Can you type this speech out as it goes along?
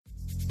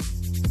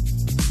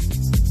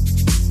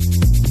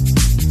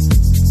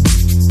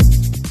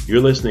You're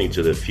listening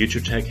to the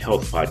Future Tech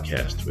Health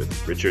Podcast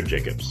with Richard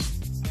Jacobs.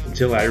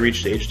 Until I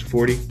reached age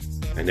 40,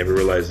 I never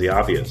realized the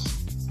obvious,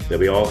 that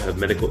we all have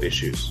medical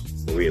issues,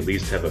 or we at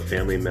least have a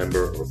family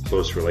member or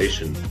close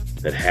relation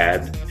that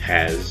had,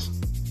 has,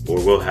 or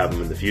will have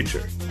them in the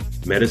future.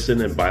 Medicine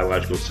and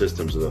biological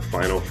systems are the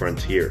final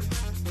frontier.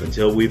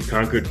 Until we've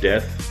conquered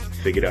death,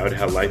 figured out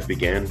how life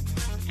began,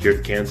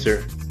 cured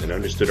cancer, and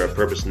understood our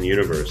purpose in the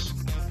universe,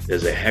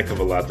 there's a heck of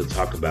a lot to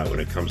talk about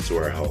when it comes to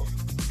our health.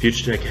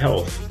 Future Tech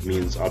Health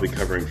means I'll be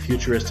covering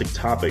futuristic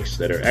topics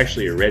that are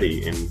actually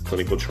already in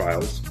clinical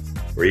trials,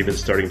 or even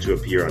starting to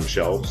appear on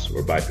shelves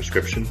or by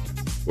prescription,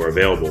 or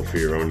available for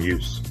your own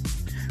use.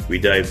 We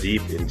dive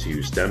deep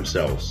into stem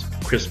cells,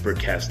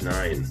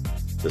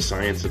 CRISPR-Cas9, the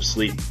science of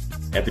sleep,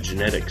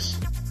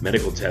 epigenetics,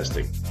 medical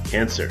testing,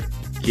 cancer,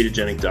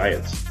 ketogenic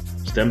diets,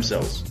 stem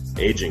cells,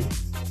 aging,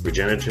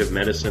 regenerative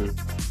medicine,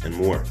 and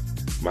more.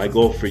 My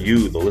goal for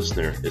you, the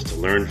listener, is to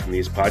learn from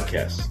these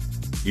podcasts.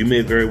 You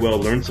may very well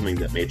learn something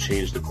that may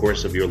change the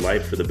course of your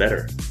life for the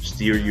better,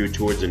 steer you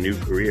towards a new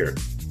career,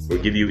 or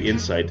give you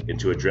insight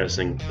into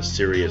addressing a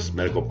serious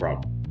medical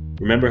problem.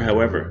 Remember,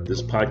 however,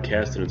 this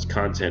podcast and its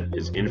content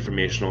is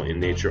informational in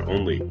nature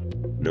only.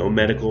 No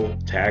medical,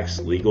 tax,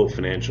 legal,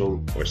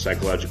 financial, or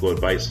psychological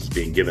advice is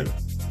being given.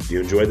 If you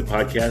enjoy the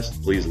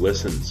podcast, please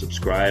listen,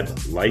 subscribe,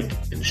 like,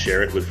 and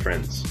share it with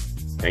friends.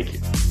 Thank you.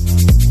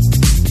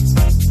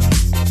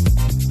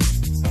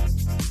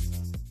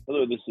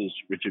 Hello, this is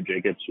Richard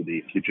Jacobs with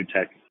the Future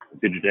Tech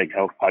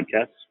Health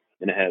Podcast,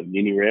 and I have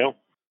Nini Rayo.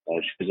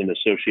 She's an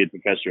associate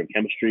professor of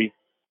chemistry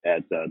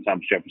at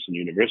Thomas Jefferson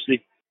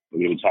University. We're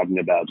going to be talking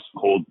about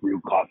cold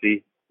brew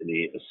coffee and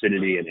the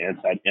acidity and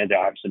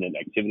antioxidant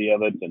activity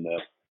of it and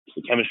the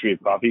chemistry of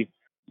coffee.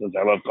 Since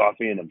I love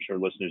coffee, and I'm sure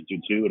listeners do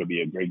too, it'll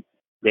be a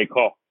great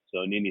call.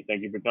 So, Nini,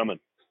 thank you for coming.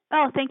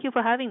 Oh, thank you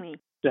for having me.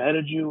 So how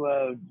did you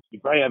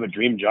probably have a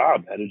dream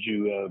job. How did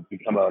you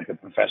become a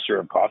professor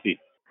of coffee,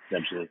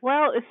 essentially?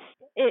 Well,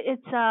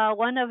 it's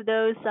one of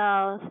those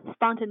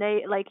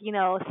spontaneous,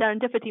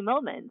 serendipity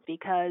moments,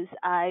 because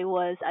I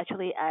was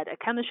actually at a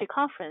chemistry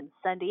conference in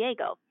San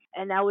Diego,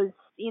 and I was,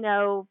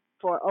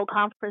 for all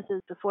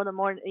conferences before the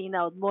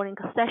morning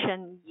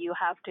session, you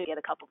have to get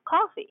a cup of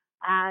coffee.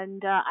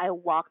 And I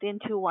walked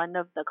into one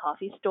of the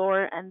coffee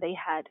store, and they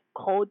had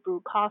cold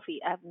brew coffee.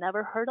 I've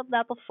never heard of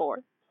that before,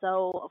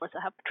 so of course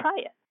I have to try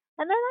it.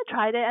 And then I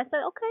tried it. I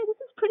said, okay, this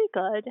is pretty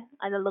good.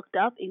 And I looked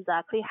up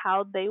exactly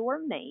how they were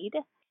made.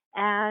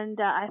 And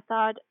I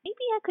thought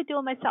maybe I could do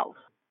it myself.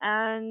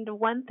 And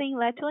one thing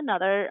led to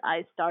another.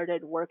 I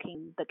started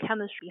working the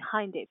chemistry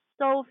behind it.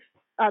 So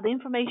the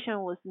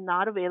information was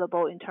not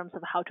available in terms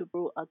of how to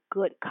brew a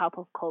good cup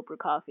of cold brew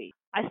coffee.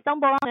 I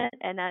stumbled on it,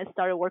 and I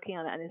started working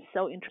on it. And it's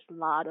so interesting, a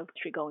lot of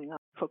history going on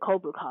for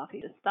cold brew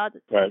coffee. I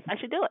started. Right. I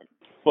should do it.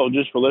 Well,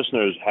 just for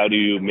listeners, how do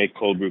you make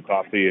cold brew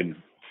coffee? And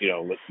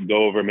let's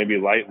go over maybe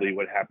lightly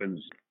what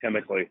happens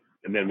chemically,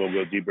 and then we'll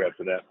go deeper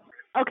after that.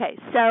 Okay,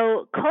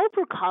 so cold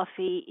brew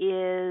coffee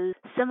is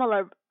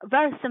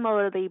very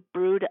similarly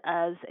brewed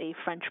as a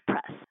French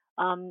press.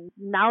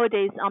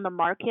 Nowadays on the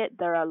market,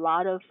 there are a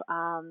lot of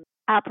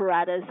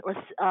apparatus or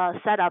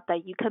setup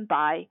that you can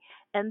buy,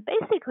 and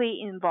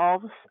basically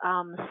involves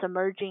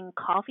submerging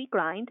coffee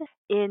grind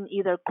in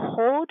either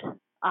cold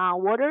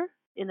water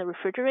in the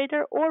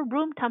refrigerator or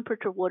room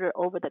temperature water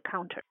over the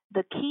counter.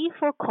 The key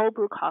for cold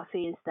brew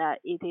coffee is that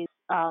it is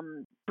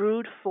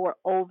brewed for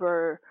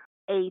over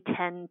 8,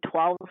 10,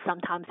 12,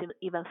 sometimes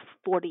even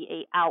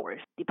 48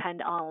 hours,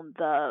 depend on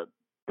the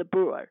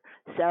brewer.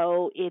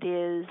 So it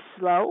is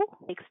slow,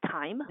 takes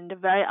time, and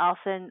very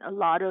often a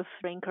lot of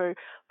drinkers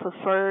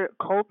prefer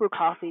cold brew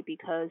coffee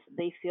because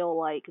they feel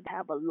like they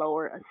have a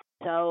lower.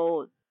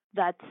 So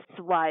that's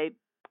why.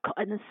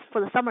 And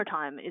for the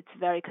summertime, it's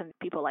very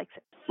people like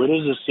it. Where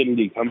does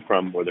acidity come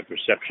from, or the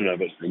perception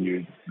of it when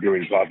you're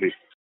brewing coffee?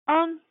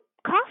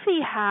 Coffee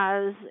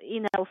has,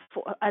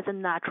 as a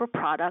natural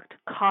product,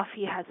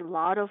 coffee has a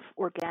lot of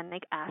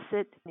organic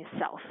acid in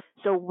itself.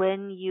 So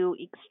when you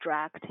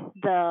extract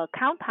the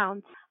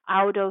compounds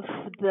out of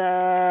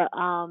the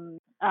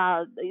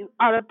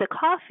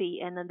coffee,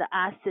 and then the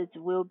acids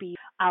will be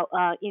out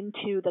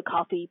into the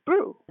coffee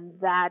brew, and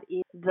that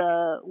is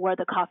where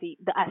the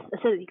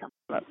acidity comes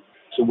from.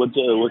 So what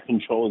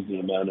controls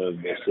the amount of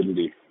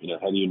acidity?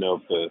 How do you know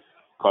if the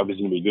coffee's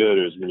going to be good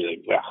or is it going to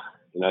be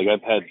like,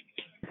 I've had,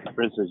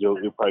 for instance,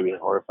 you'll probably be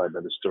horrified by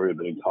the story,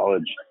 but in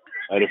college,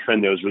 I had a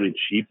friend that was really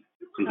cheap.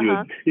 So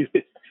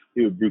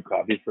he would brew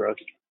coffee for us,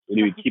 and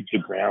he would keep the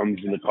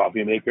grounds in the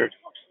coffee maker,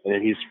 and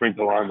then he'd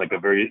sprinkle on like a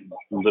very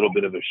little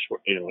bit of an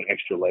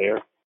extra layer,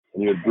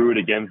 and he would brew it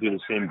again through the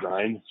same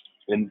grind.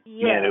 And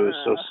man, it was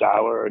so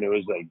sour, and it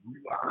was like,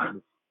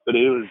 but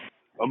it was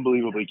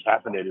unbelievably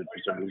caffeinated for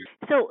some reason.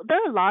 So there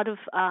are a lot of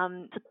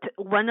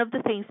one of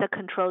the things that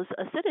controls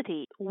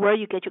acidity, where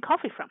you get your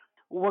coffee from.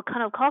 What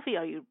kind of coffee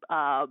are you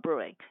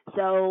brewing?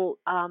 So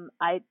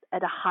at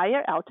a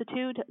higher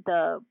altitude,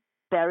 the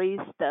berries,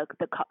 the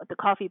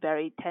coffee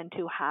berry tend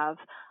to have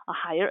a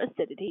higher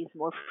acidity, it's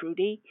more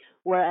fruity.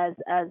 Whereas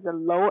as a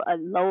lower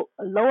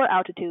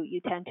altitude,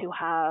 you tend to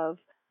have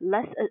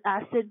less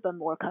acid but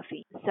more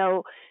caffeine.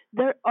 So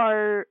there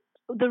are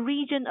the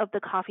region of the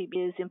coffee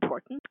is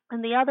important,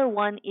 and the other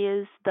one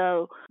is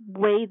the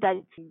way that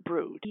it's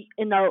brewed.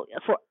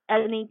 For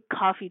any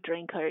coffee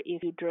drinker,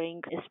 if you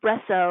drink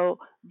espresso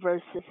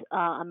versus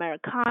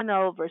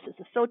americano versus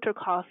a filter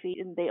coffee,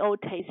 and they all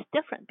taste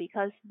different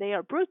because they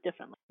are brewed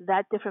differently.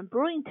 That different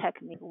brewing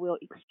technique will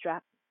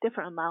extract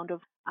different amount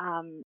of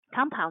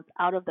compounds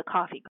out of the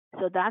coffee.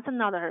 So that's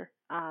another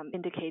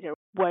indicator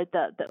where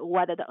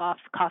whether the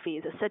coffee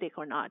is acidic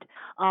or not.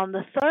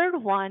 The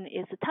third one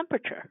is the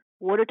temperature.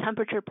 Water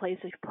temperature plays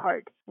a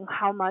part in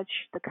how much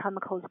the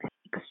chemicals can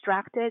be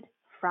extracted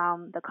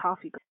from the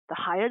coffee. The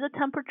higher the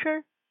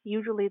temperature,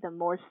 usually the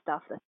more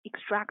stuff that's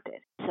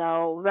extracted.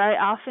 So very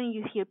often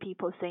you hear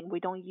people saying we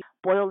don't use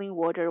boiling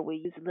water, we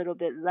use a little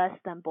bit less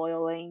than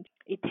boiling.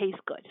 It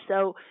tastes good.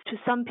 So to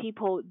some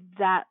people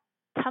that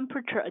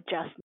temperature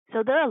adjustment.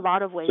 So there are a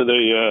lot of ways.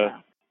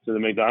 So the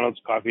McDonald's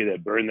coffee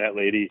that burned that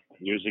lady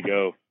years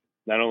ago,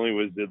 not only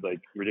was it like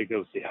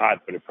ridiculously hot,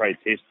 but it probably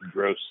tasted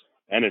gross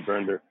and it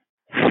burned her.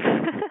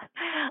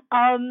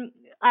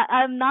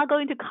 I'm not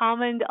going to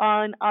comment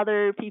on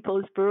other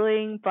people's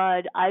brewing,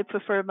 but I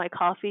prefer my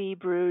coffee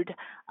brewed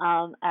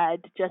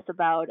at just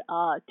about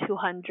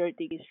 200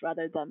 degrees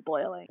rather than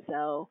boiling.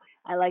 So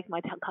I like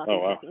my coffee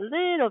a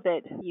little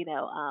bit,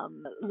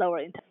 lower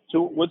in temperature.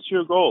 So what's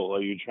your goal?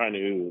 Are you trying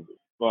to?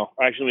 Well,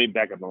 actually, let me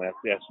back up and ask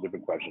a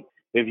different question.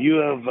 If you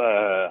have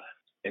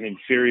an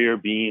inferior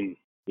bean,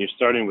 you're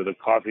starting with a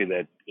coffee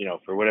that,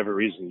 for whatever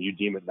reason, you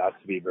deem it not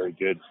to be very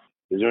good.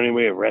 Is there any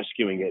way of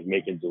rescuing it and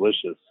making it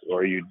delicious?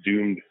 Or are you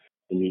doomed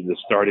and the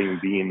starting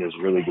bean is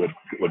really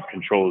what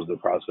controls the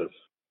process?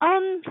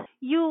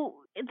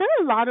 There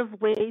are a lot of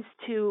ways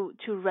to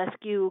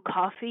rescue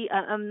coffee.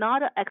 I'm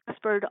not an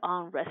expert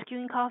on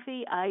rescuing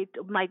coffee.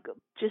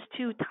 Just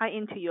to tie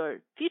into your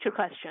future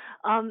question,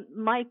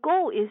 my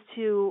goal is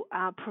to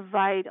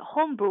provide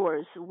home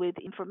brewers with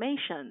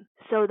information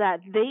so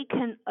that they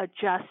can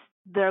adjust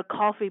their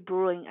coffee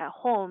brewing at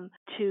home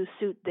to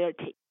suit their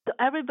taste. So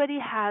everybody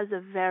has a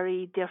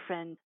very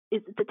different.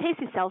 The taste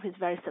itself is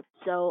very simple.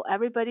 So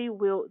everybody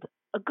will.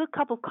 A good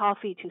cup of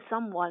coffee to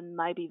someone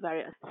might be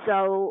very.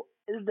 So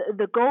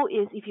the goal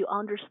is if you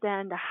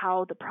understand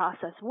how the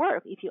process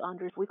works,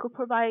 we could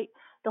provide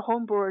the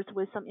home brewers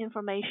with some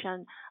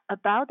information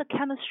about the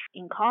chemistry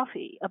in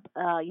coffee,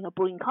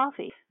 brewing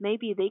coffee.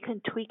 Maybe they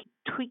can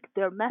tweak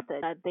their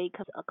method that they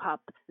can a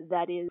cup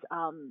that is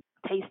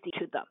tasty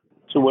to them.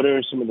 So what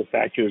are some of the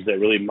factors that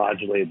really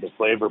modulate the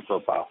flavor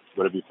profile?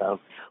 What have you found?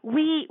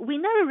 We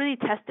never really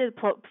tested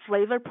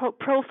flavor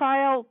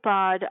profile,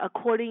 but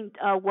according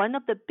one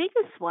of the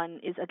biggest one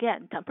is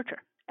again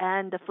temperature.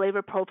 And the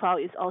flavor profile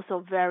is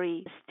also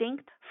very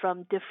distinct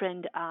from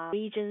different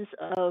regions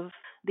of.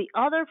 The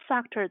other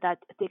factor that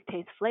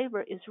dictates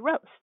flavor is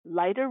roast.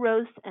 Lighter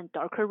roast and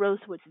darker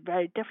roast was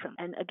very different.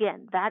 And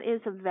again, that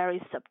is a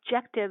very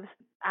subjective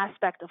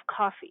aspect of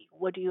coffee.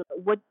 What do you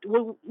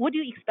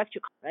expect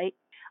your coffee, right?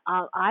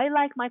 I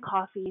like my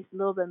coffees a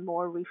little bit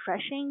more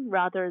refreshing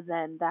rather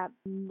than that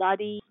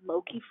nutty,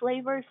 smoky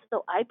flavor.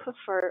 So I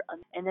prefer,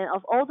 and then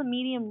of all the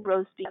medium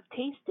roasts I've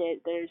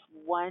tasted, there's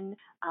one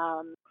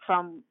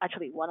from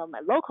actually one of my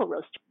local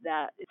roasters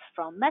that is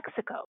from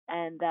Mexico,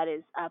 and that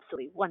is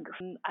absolutely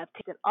wonderful. I've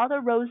tasted other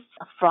roasts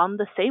from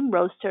the same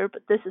roaster,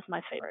 but this is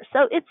my favorite.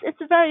 So it's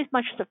very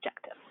much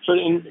subjective. So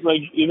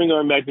even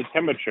going back to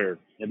temperature,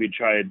 have you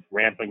tried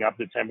ramping up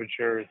the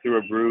temperature through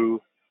a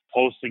brew,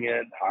 pulsing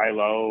it high,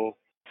 low?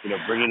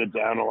 Bringing it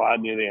down a lot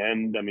near the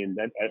end. I mean,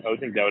 I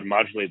would think that would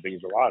modulate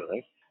things a lot,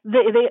 right?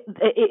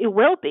 It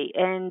will be,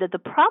 and the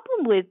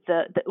problem with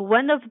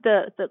one of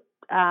the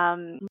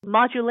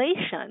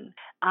modulation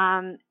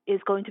is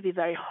going to be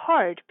very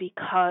hard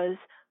because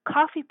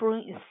coffee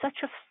brewing is such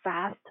a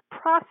fast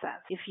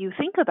process. If you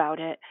think about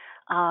it,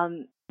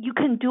 you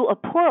can do a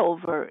pour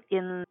over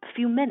in a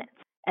few minutes.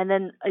 And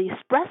then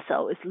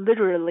espresso is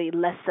literally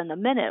less than a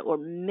minute or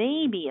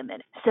maybe a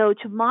minute. So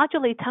to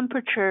modulate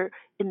temperature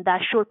in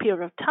that short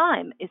period of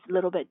time is a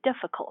little bit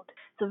difficult.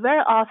 So very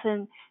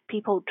often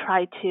people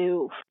try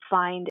to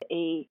find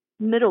a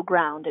middle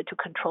ground to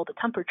control the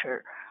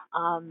temperature.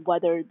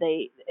 Whether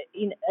they,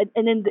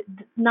 and then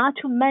not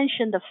to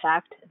mention the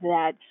fact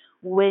that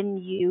when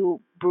you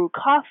brew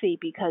coffee,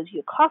 because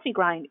your coffee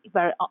grind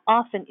very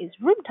often is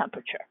room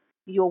temperature,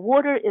 your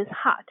water is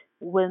hot.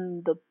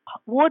 When the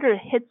water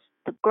hits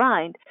the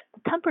grind,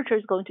 the temperature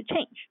is going to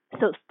change.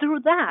 So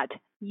through that,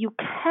 you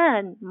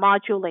can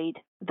modulate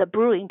the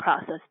brewing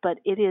process, but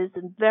it is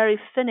very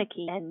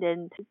finicky and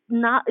then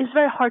it's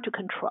very hard to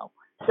control.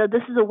 So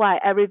this is why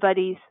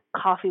everybody's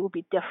coffee will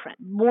be different.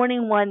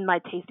 Morning one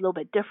might taste a little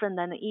bit different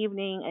than the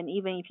evening, and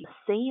even if you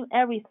same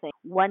everything,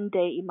 one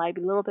day it might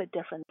be a little bit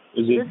different.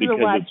 Is it because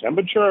of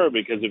temperature or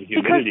because of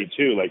humidity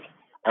too? Like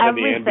how about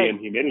the ambient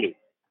humidity?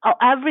 Oh,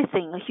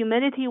 everything.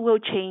 Humidity will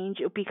change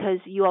because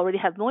you already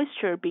have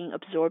moisture being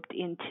absorbed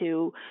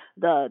into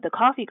the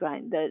coffee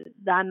grind.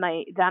 That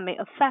may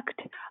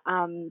affect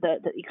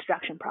the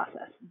extraction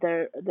process.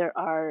 There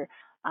are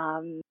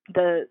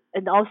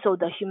And also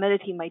the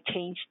humidity might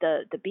change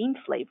the bean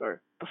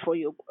flavor before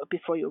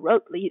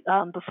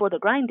the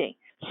grinding.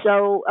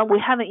 So and we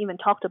haven't even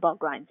talked about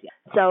grinds yet.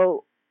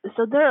 So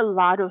there are a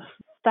lot of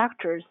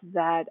factors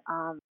that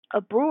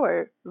a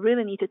brewer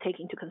really need to take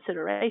into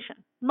consideration.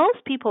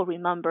 Most people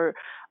remember,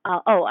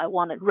 oh, I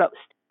want it roast.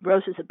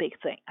 Roast is a big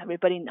thing.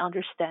 Everybody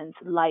understands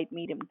light,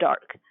 medium,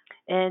 dark.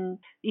 And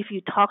if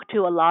you talk to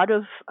a lot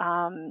of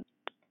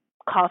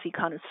coffee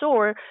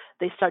connoisseur,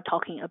 they start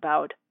talking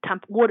about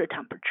water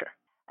temperature.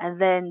 And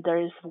then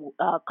there's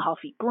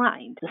coffee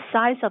grind, the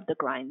size of the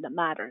grind that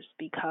matters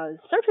because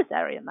surface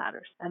area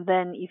matters. And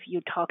then if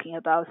you're talking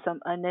about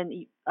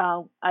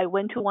I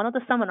went to one of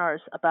the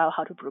seminars about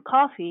how to brew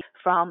coffee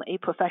from a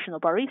professional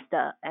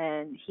barista,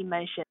 and he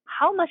mentioned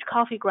how much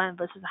coffee grind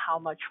versus how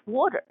much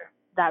water.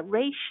 That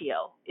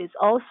ratio is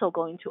also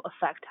going to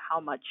affect how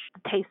much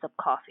the taste of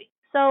coffee.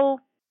 So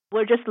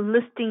we're just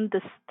listing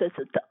the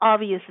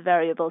obvious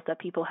variables that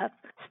people have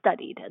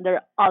studied, and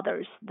there are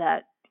others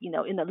that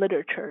in the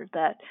literature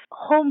that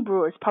home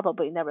brewers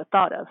probably never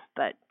thought of,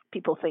 but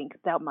people think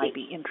that might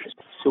be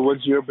interesting. So,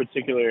 what's your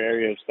particular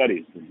area of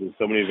studies? There's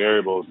so many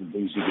variables and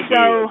things you could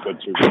do.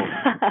 What's your goal?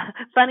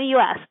 Funny you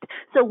asked.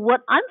 So,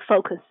 what I'm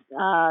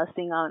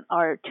focusing on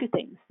are two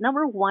things.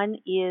 Number one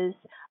is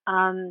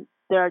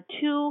there are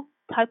two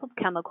type of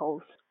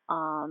chemicals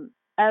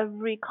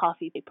every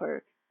coffee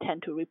paper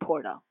tend to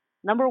report on.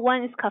 Number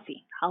one is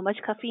caffeine. How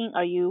much caffeine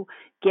are you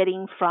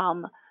getting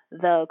from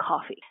the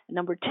coffee?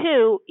 Number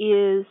two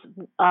is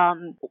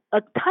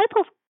a type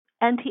of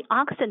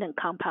antioxidant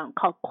compound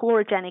called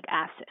chlorogenic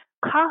acid.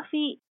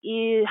 Coffee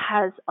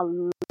has a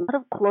lot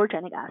of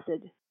chlorogenic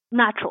acid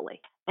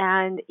naturally,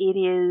 and it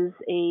is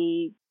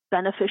a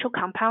beneficial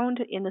compound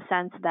in the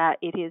sense that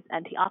it is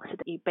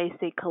antioxidant. It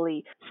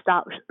basically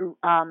stops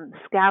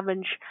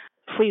scavenge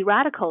free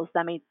radicals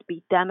that may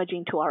be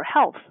damaging to our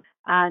health,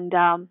 and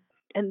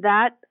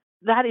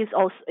that is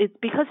also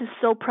because it's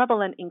so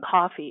prevalent in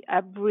coffee.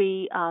 A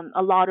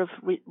lot of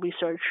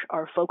research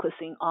are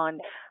focusing on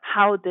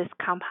how this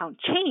compound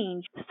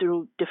changed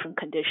through different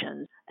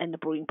conditions and the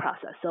brewing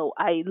process. So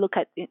I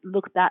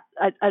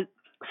I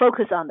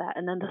focus on that.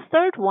 And then the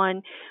third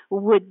one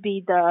would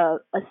be the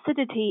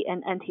acidity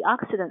and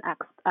antioxidant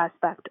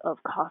aspect of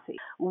coffee.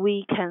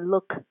 We can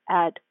look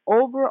at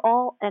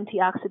overall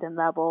antioxidant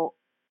level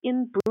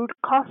in brewed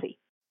coffee,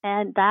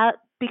 and that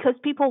because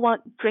people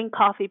drink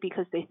coffee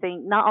because they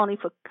think not only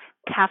for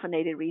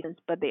caffeinated reasons,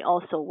 but they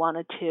also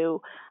wanted to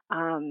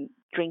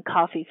drink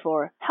coffee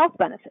for health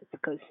benefits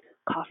because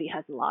coffee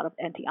has a lot of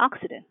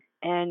antioxidant.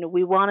 And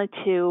we wanted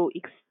to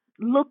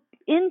look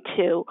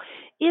into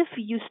if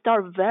you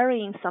start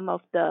varying some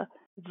of the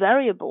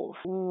variables,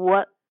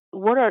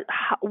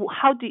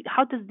 how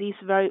do these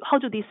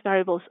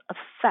variables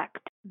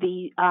affect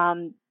the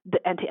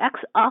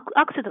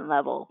antioxidant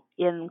level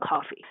in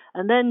coffee?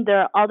 And then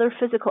there are other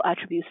physical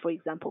attributes, for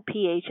example,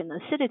 pH and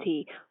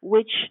acidity,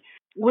 which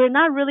we're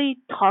not really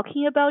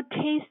talking about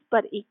taste,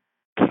 but it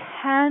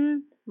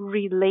can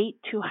relate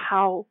to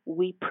how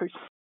we perceive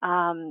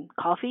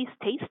coffee's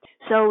taste.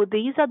 So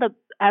these are the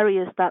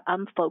areas that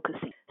I'm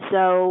focusing.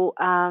 So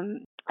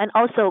and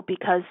also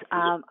because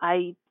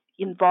I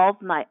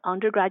involve my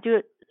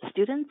undergraduate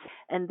students,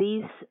 and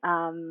these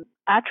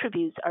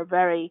attributes are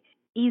very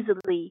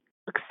easily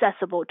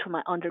accessible to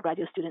my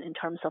undergraduate student in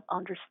terms of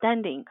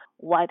understanding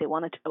why they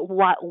wanted to,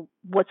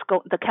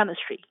 the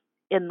chemistry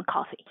in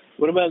coffee.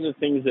 What about the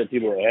things that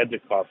people add to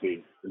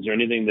coffee? Is there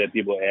anything that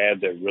people add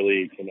that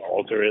really can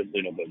alter it?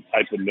 The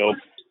type of milk,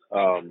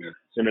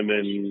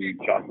 cinnamon,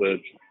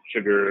 chocolate,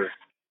 sugar.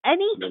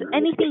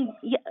 Anything,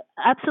 yeah,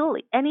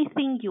 absolutely.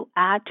 Anything you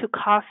add to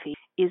coffee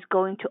is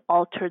going to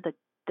alter the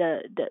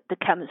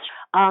chemistry.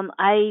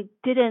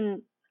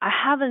 I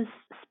haven't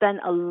spent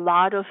a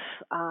lot of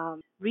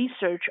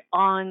research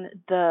on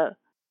the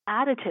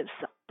additives,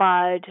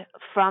 but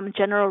from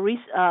general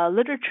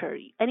literature,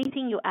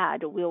 anything you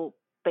add will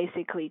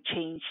basically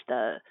change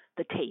the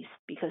taste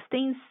because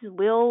things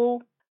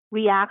will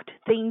react.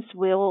 Things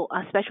will,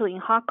 especially in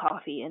hot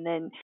coffee, and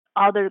then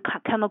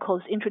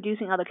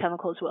introducing other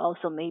chemicals will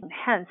also maybe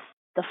enhance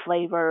the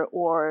flavor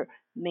or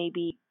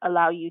maybe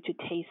allow you to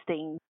taste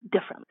things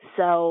differently.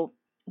 So,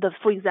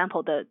 for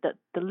example, the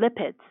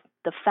lipids,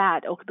 the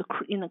fat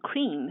in the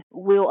cream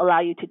will allow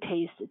you to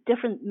taste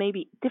different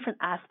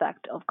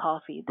aspect of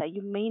coffee that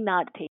you may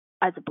not taste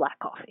as a black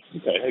coffee.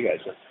 Okay, I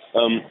gotcha.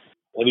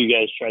 Have you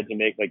guys tried to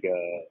make like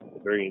a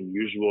very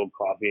unusual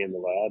coffee in the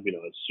lab?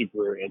 A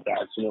super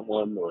antioxidant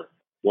one, or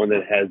one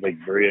that has like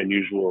very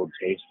unusual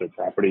taste or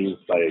properties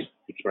by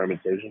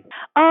experimentation?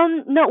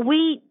 No,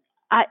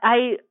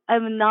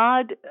 I'm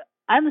not.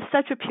 I'm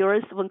such a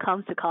purist when it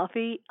comes to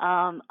coffee.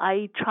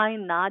 I try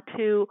not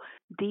to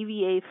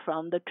deviate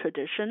from the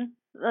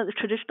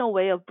traditional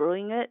way of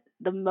brewing it.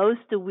 The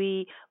most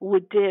we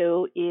would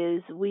do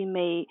is we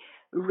may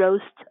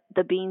roast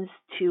the beans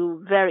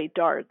to very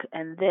dark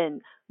and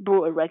then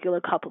brew a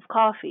regular cup of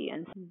coffee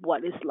and see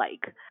what it's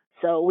like.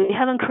 So we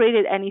haven't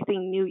created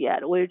anything new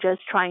yet. We're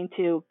just trying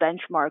to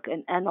benchmark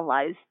and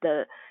analyze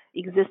the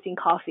existing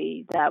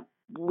coffee that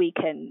we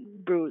can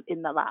brew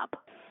in the lab.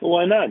 Well,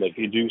 why not? If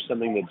you do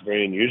something that's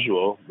very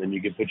unusual, then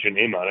you can put your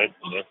name on it,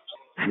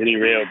 mini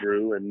rail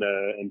brew, and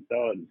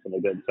sell it and stuff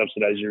like that, and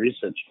subsidize your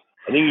research.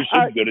 I think you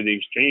should go to the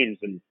extremes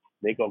and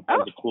make all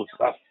kinds of cool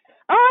stuff.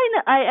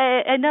 Oh,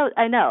 I know,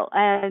 I know,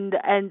 and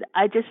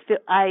I just feel,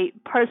 I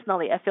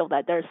feel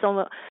that there's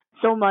so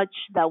much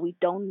that we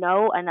don't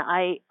know, and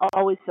I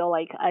always feel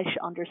like I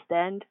should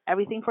understand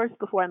everything first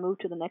before I move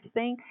to the next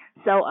thing.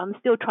 So I'm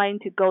still trying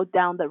to go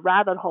down the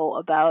rabbit hole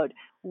about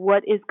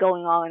what is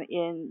going on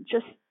in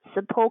just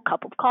simple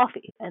cup of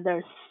coffee, and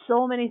there's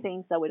so many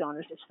things that we don't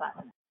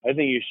understand. I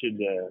think you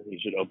should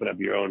open up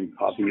your own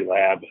coffee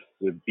lab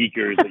with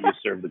beakers that you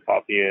serve the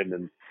coffee in,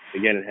 and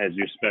again, it has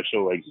your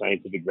special like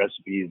scientific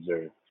recipes or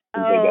things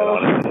like that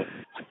on it.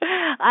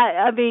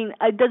 I mean,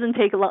 it doesn't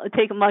take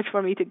much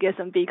for me to get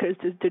some beakers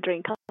to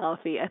drink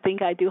coffee. I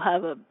think I do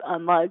have a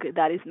mug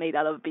that is made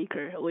out of a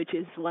beaker, which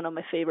is one of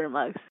my favorite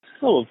mugs.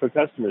 Oh, well, for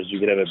customers, you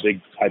could have a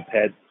big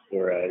pipette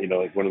or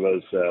like one of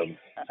those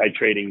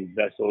titrating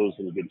vessels,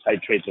 and you could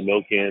titrate the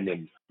milk in,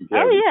 and you could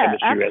have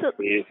chemistry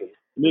recipes.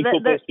 And it's a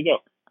cool place to go.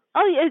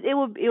 Oh, yeah, it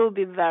would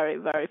be very,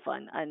 very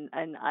fun, and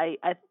I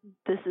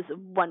this is a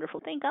wonderful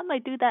thing. I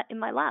might do that in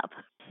my lab.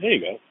 There you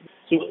go.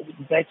 So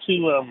back to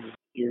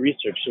your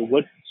research. So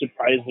what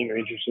surprising or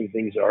interesting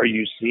things are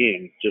you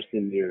seeing just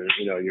in your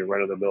your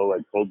run of the mill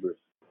like cold brew?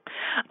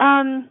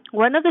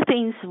 One of the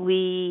things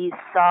we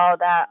saw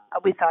that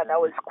we thought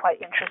that was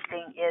quite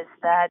interesting is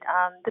that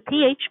the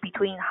pH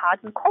between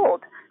hot and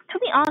cold, to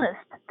be honest,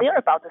 they're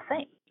about the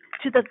same.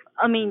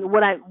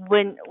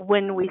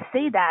 When we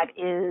say that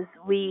is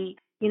we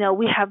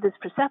have this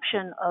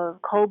perception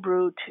of cold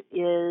brew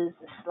is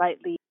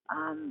slightly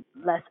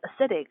less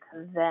acidic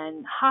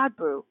than hot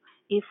brew.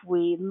 If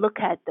we look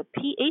at the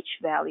pH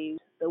values,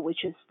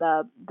 which is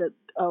the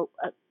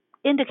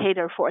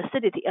indicator for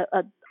acidity,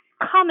 a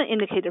common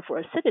indicator for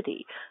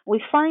acidity,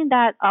 we find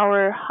that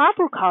our hot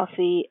brew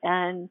coffee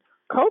and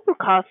cold brew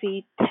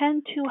coffee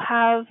tend to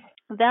have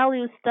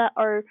values that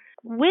are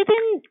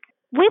within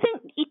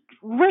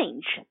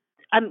range.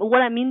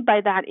 What I mean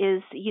by that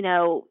is,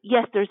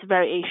 yes, there's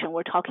variation.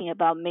 We're talking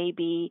about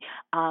maybe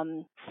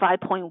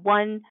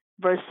 5.1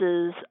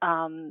 versus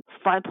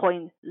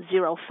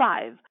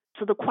 5.05.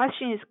 So the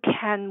question is,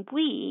 can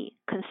we,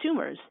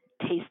 consumers,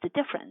 taste the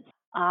difference?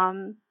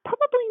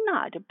 Probably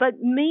not, but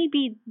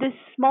maybe this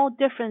small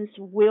difference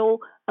will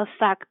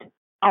affect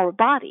our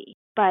body,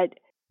 but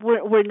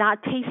we're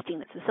not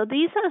tasting it. So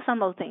these are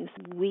some of the things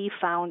we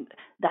found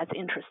that's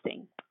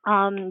interesting.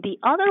 The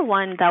other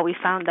one that we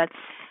found that's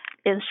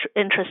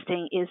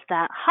interesting is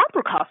that hot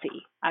brew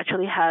coffee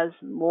actually has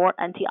more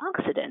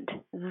antioxidant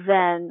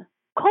than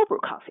cold brew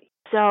coffee.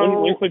 So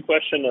one quick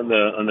question on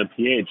the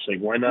pH, like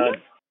why not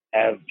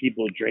have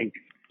people drink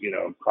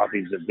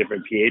coffees of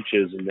different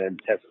pHs and then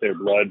test their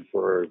blood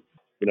for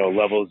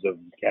levels of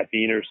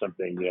caffeine or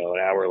something an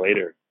hour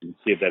later and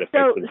see if that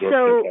affects absorption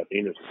of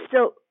caffeine or something.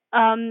 So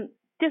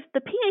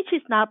the pH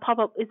is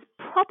it's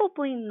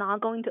probably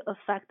not going to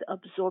affect the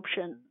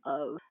absorption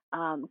of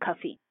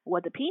caffeine.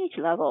 What the pH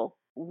level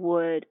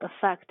would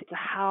affect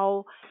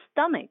how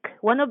stomach,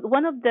 one of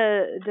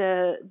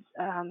the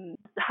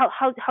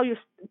how your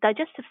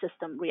digestive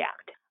system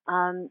react.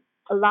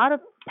 A lot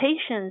of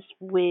patients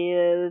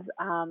with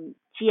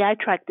GI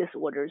tract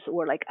disorders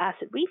or like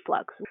acid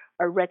reflux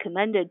are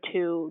recommended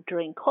to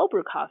drink cold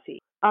brew coffee.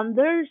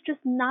 There's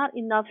just not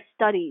enough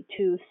study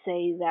to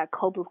say that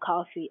cold brew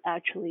coffee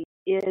actually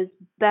is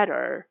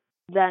better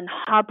than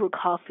hot brew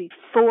coffee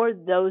for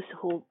those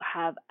who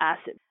have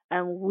acid.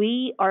 And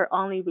we are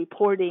only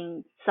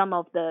reporting some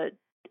of the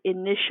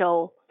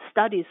initial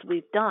studies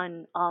we've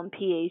done on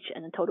pH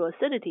and total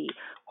acidity,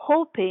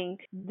 hoping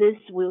this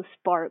will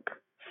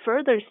spark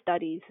further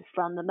studies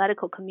from the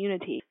medical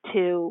community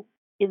to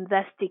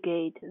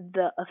investigate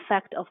the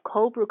effect of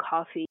cold brew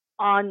coffee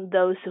on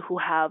those who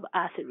have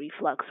acid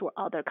reflux or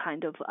other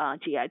kind of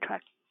GI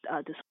tract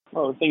disorders.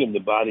 Well, the thing of the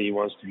body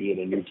wants to be at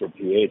a neutral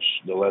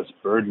pH, the less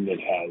burden it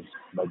has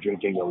by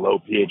drinking a low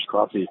pH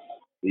coffee,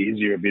 the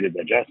easier it'll be to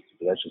digest.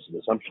 But that's just an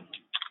assumption.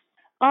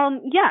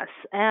 Yes,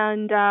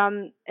 and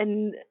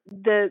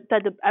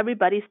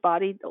everybody's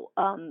body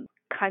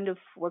kind of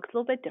works a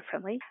little bit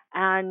differently,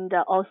 and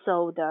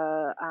also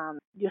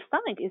your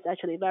stomach is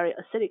actually a very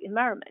acidic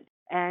environment,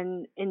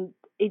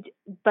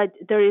 but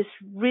there is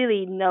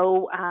really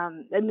no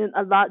and then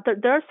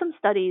there are some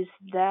studies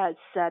that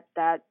said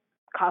that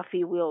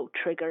coffee will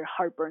trigger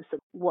heartburn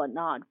and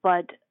whatnot,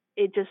 but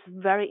it's just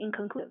very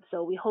inconclusive.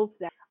 So we hope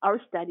that our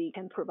study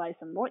can provide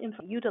some more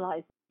info,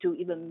 utilize to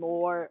even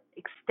more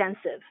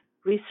extensive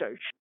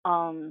research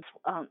on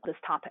this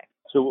topic.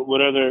 So all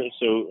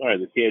right,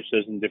 the pH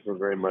doesn't differ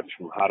very much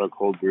from hot or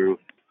cold brew.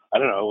 I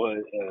don't know,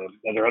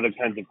 are there other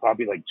kinds of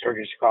coffee like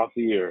Turkish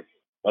coffee or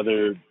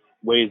other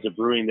ways of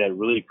brewing that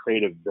really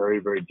create a very,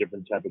 very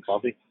different type of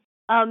coffee?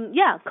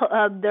 There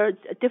are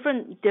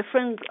different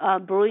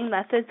brewing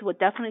methods would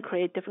definitely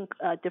create different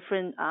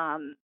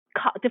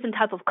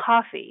type of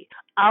coffee.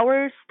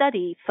 Our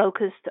study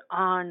focused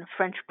on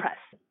French press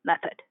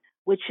method.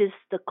 which is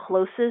the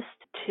closest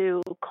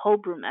to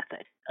cold brew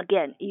method.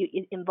 Again,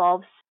 it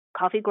involves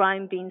coffee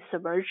grind being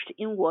submerged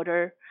in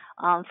water.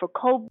 For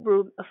cold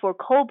brew,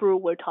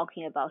 we're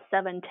talking about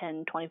 7,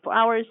 10, 24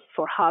 hours.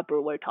 For hot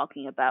brew, we're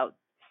talking about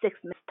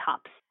 6 minutes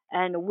tops.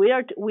 And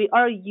we're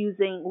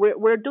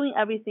doing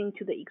everything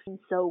to the extreme.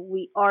 So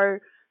we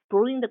are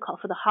brewing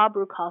for the hot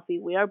brew coffee.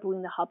 We are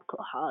brewing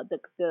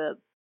the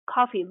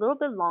coffee a little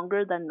bit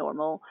longer than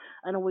normal,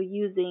 and we're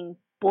using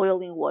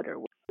boiling water.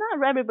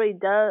 Not everybody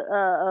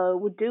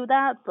would do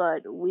that,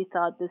 but we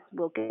thought this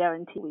will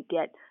guarantee we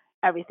get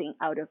everything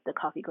out of the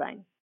coffee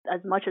grind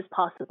as much as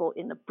possible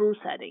in the brew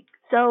setting.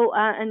 So,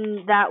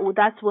 and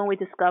that's when we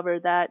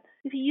discovered that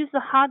if you use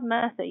the hot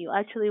method, you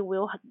actually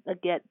will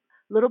get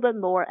a little bit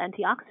more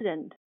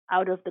antioxidant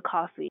out of the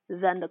coffee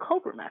than the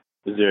cold brew method.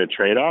 Is there a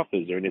trade-off?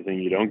 Is there anything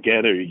you don't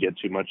get or you get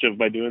too much of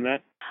by doing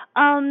that?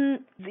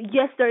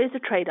 Yes, there is a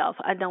trade-off.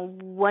 I know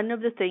one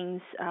of the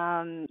things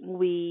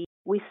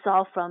we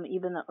saw from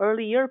even an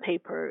earlier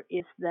paper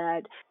is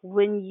that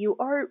when you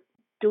are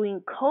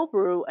doing cold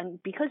brew,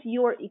 and because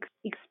you're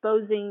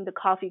exposing the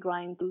coffee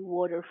grind to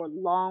water for a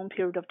long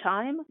period of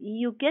time,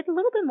 you get a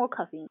little bit more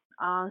caffeine,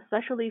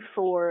 especially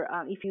for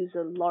if you use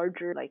a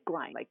larger like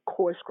grind, like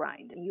coarse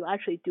grind. You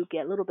actually do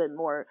get a little bit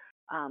more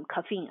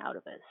caffeine out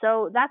of it.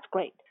 So that's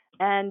great.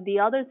 And the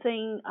other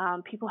thing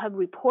people have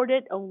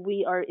reported, and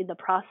we are in the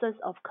process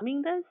of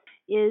coming this,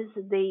 is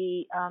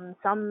the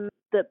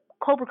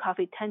cold brew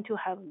coffee tend to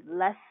have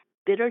less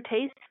bitter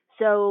taste.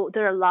 So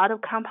there are a lot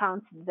of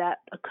compounds that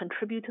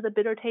contribute to the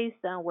bitter taste,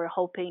 and we're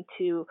hoping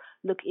to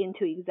look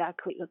into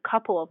exactly a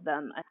couple of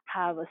them and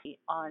have a see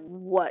on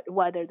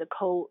whether the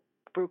cold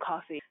brew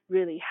coffee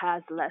really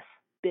has less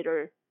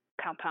bitter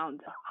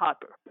compound hot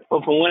brew.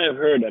 Well, from what I've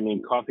heard, I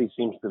mean, coffee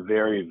seems to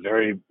vary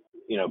very,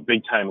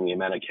 big time in the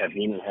amount of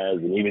caffeine it has,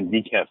 and even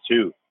decaf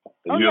too.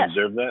 Have you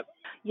observed that?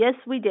 Yes,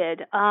 we did.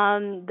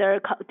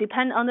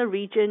 Depend on the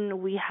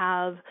region. We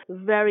have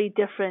very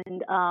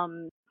different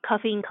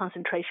caffeine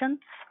concentration,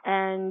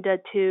 and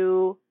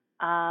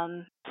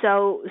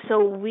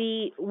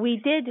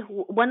we did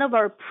one of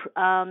our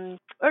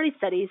early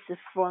studies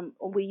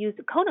we used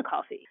Kona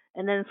coffee,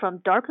 and then from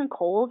dark and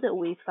cold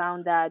we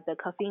found that the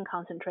caffeine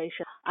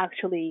concentration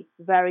actually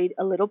varied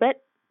a little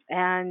bit,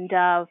 and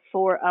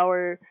for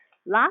our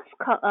last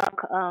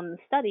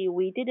study,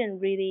 we didn't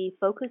really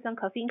focus on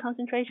caffeine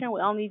concentration. We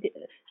only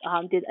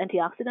did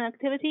antioxidant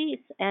activities,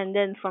 and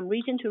then from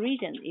region to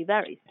region, it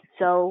varies.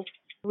 So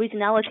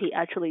regionality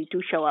actually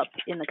do show up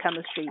in the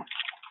chemistry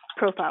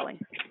profiling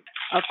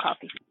of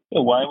coffee.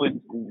 Yeah, why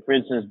would, for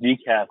instance,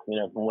 decaf,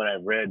 from what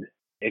I've read,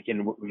 it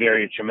can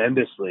vary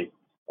tremendously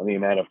on the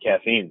amount of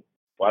caffeine.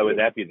 Why would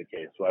that be the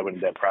case? Why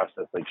wouldn't that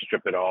process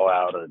strip it all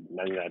out or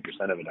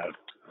 99% of it out?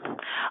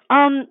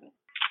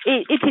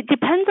 It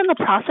depends on the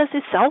process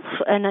itself,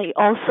 and it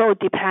also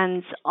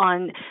depends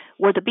on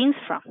where the bean's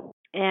from.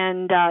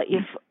 And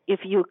if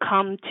you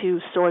come to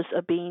source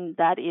a bean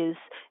that is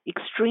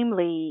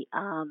extremely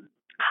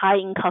high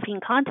in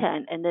caffeine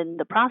content, and then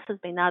the process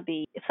may not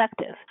be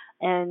effective.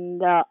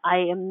 And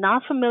I am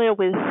not familiar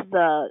with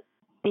the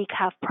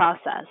decaf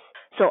process,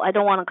 so I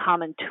don't want to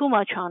comment too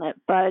much on it.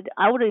 But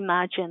I would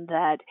imagine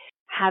that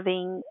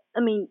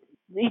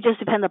it just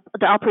depends on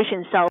the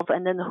operation itself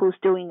and then who's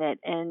doing it,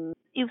 and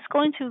it's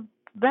going to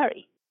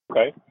vary.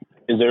 Okay.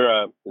 Is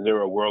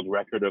there a world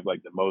record of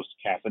the most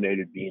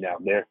caffeinated bean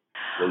out there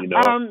that you know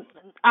of?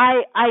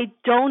 I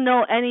don't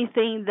know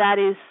anything that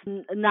is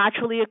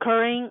naturally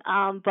occurring,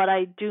 but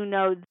I do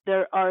know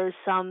there are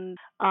some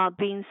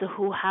beans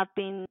who have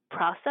been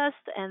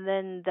processed, and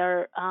then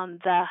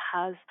that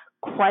has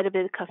quite a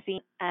bit of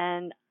caffeine,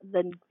 and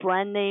the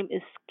brand name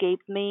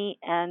escaped me,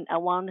 and I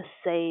want to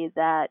say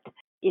that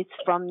it's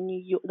from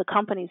New York. The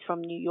company's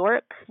from New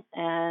York,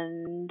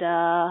 and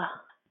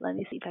let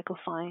me see if I can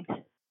find.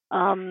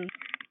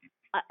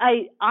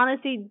 I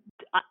honestly,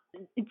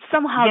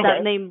 somehow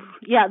that name,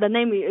 the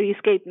name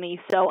escaped me.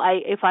 So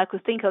if I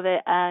could think of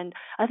it, and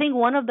I think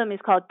one of them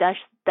is called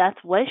Death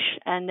Wish,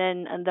 and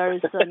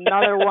there's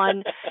another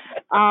one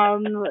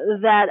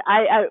that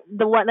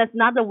the one that's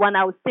not the one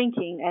I was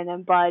thinking, and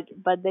then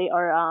but they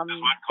are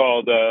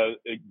called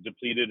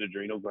depleted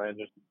adrenal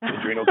glands,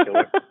 adrenal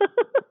killer.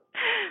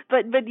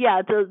 But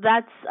yeah, so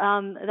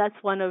that's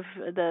one of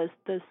the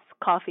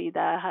coffee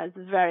that has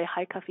very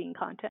high caffeine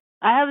content.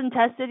 I haven't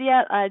tested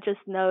yet. I just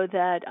know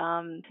that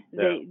I've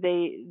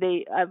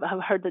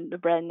heard the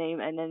brand name,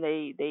 and then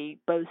they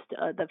boast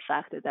the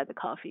fact that the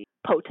coffee is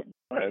potent.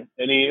 All right.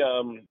 Any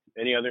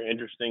other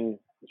interesting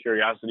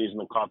curiosities in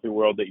the coffee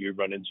world that you've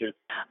run into?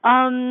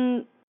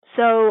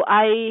 So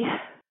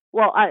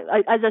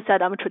as I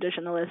said, I'm a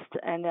traditionalist,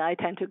 and I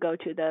tend to go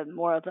to the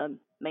more of a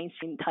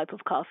mainstream type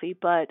of coffee.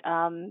 But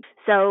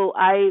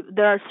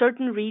there are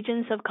certain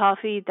regions of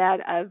coffee that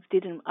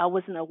I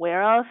wasn't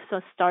aware of.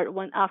 So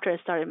after I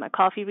started my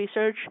coffee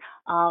research,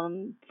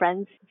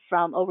 friends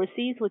from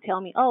overseas would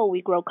tell me, "Oh,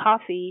 we grow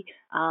coffee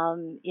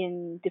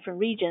in different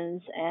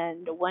regions,"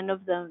 and one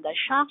of them that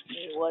shocked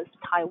me was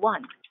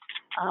Taiwan.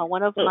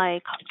 One of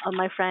my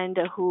friend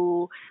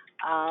who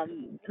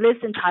lives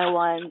in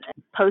Taiwan,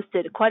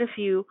 posted quite a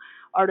few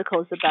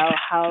articles about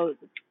how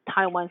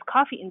Taiwan's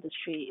coffee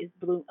industry is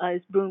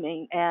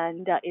booming,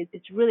 and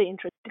it's really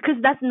interesting because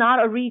that's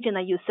not a region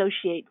that you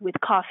associate with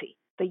coffee,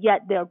 but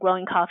yet they're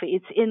growing coffee.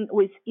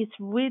 It's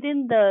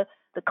within the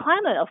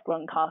climate of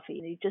growing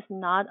coffee. It's just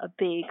not a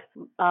big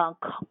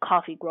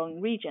coffee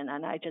growing region,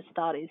 and I just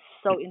thought it's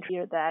so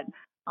interesting that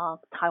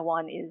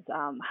Taiwan is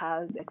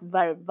has a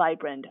very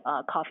vibrant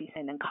coffee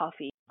scene and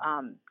coffee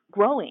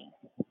growing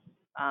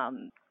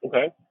um,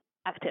 Okay.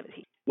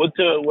 activity. What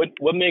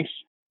makes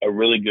a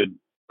really good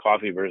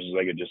coffee versus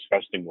like a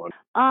disgusting one?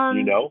 You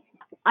Um, know?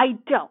 I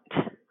don't.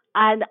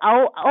 And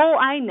all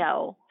I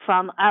know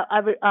from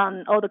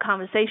all the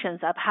conversations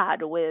I've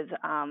had with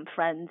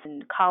friends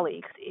and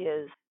colleagues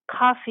is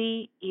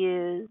coffee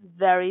is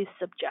very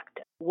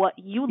subjective. What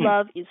you Hmm.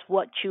 love is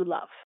what you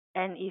love.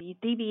 And if you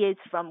deviate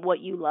from what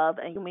you love,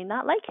 and you may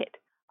not like it.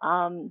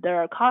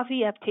 There are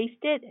coffee I've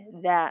tasted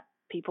that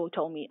people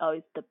told me, oh,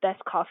 it's the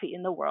best coffee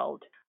in the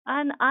world.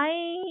 And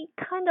I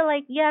kind of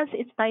like, yes,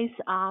 it's nice,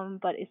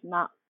 but it's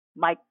not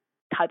my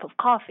type of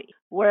coffee.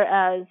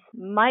 Whereas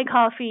my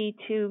coffee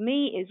to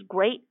me is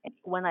great.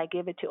 When I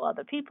give it to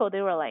other people,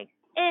 they were like,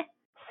 eh.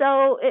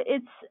 So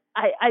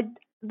I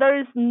there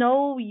is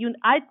no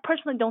I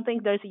personally don't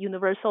think there's a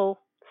universal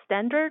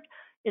standard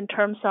in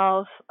terms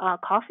of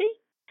coffee.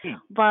 Hmm.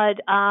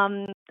 But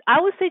I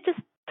would say just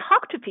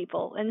talk to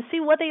people and see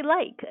what they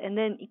like, and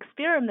then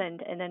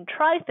experiment and then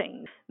try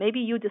things. Maybe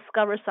you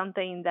discover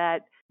something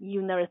that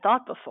you never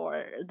thought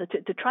before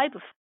to try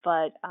before.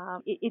 But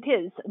it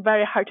is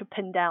very hard to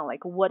pin down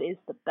like what is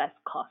the best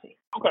coffee.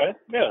 Okay.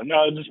 Yeah. No,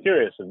 I was just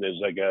curious if there's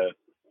like a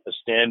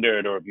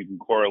standard or if you can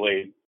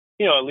correlate.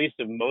 At least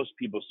if most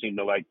people seem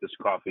to like this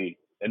coffee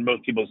and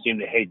most people seem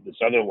to hate this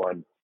other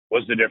one,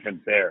 what's the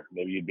difference there?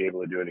 Maybe you'd be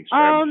able to do an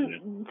experiment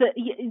in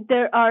it.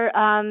 There are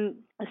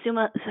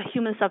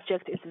human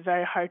subject is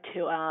very hard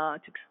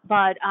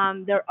but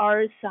there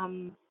are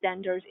some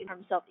standards in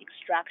terms of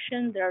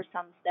extraction. There are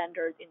some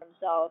standards in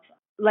terms of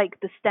like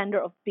the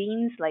standard of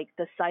beans, like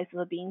the size of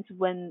the beans.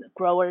 When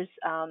growers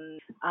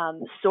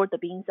sort the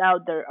beans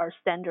out, there are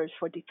standards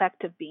for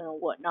defective beans and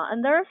whatnot.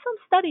 And there are some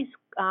studies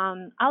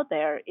out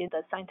there in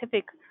the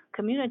scientific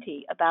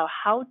community about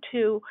how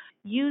to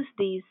use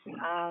these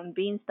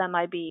beans that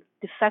might be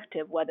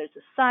defective, whether it's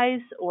a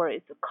size or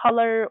it's a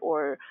color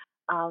or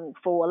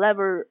for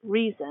whatever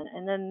reason,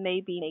 and then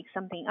maybe make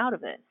something out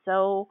of it.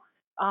 So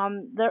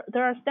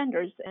there are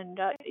standards, and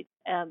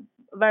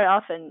very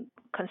often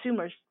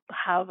consumers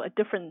have a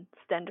different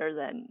standard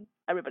than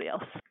everybody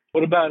else.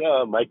 What about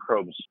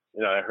microbes?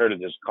 I heard of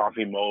this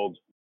coffee mold.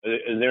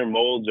 Is there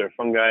molds or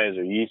fungi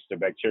or yeast or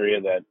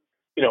bacteria that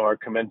are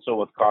commensal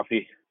with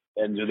coffee?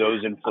 And do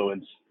those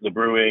influence the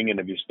brewing? And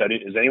have you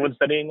studied? Is anyone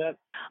studying that?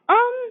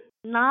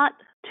 Not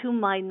to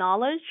my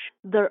knowledge.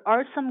 There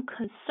are some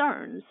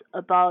concerns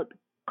about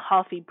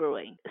coffee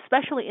brewing,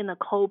 especially in the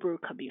cold brew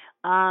community.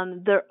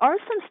 There are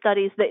some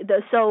studies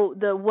so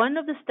the one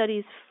of the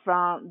studies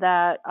from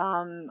that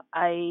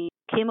I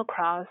came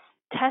across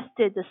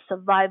tested the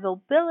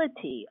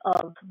survivability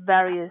of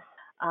various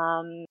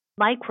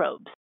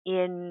microbes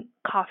in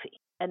coffee.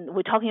 And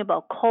we're talking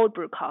about cold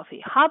brew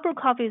coffee. Hot brew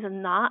coffees are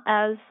not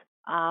as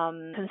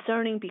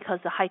concerning because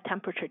the high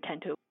temperature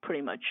tend to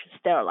pretty much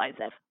sterilize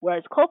it.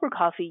 Whereas cold brew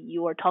coffee,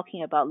 you are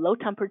talking about low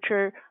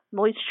temperature,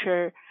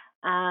 moisture,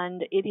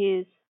 and it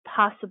is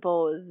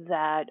possible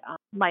that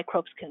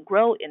microbes can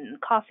grow in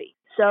coffee.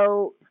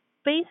 So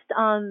based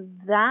on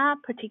that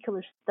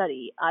particular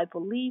study, I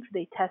believe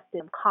they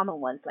tested common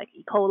ones like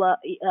E. coli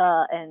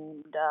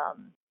and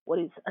what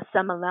is a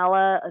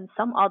salmonella and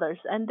some others,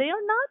 and they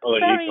are not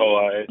very E.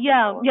 coli.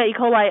 yeah E.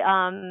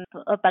 coli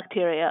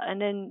bacteria,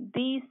 and then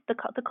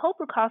the cold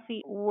brew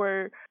coffee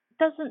were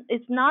doesn't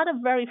it's not a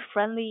very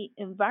friendly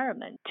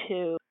environment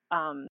to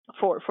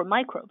for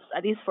microbes,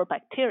 at least for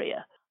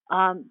bacteria.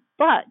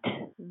 But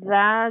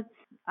that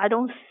I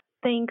don't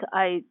think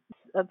I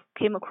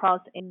came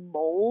across any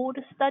mold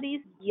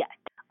studies yet.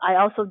 I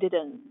also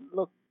didn't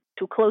look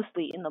too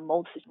closely in the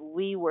mold.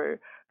 We were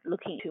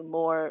looking to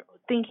more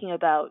thinking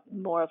about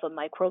more of a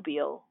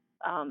microbial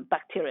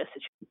bacteria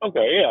situation.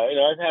 Okay, yeah,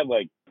 I've had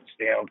like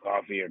stale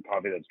coffee or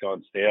coffee that's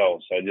gone stale.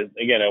 So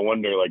I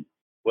wonder like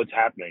what's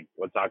happening,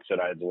 what's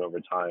oxidizing over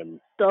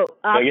time. So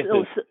I guess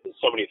there's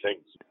so many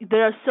things.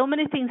 There are so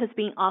many things that's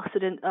being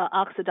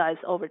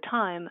oxidized over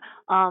time.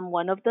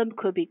 One of them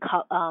could be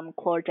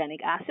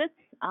chlorogenic acids.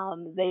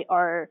 They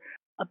are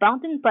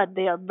abundant, but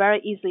they are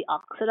very easily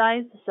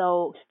oxidized.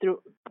 So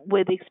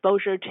with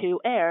exposure to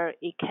air,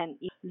 it can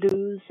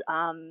lose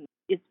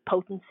its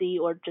potency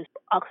or just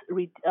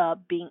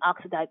being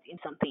oxidized in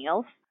something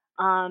else.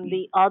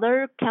 The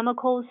other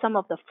chemicals, some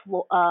of the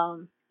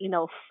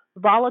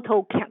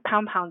volatile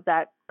compounds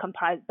that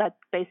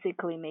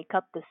basically make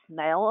up the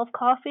smell of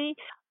coffee.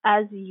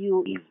 As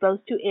you expose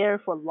to air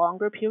for a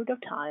longer period of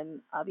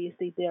time,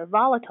 obviously they're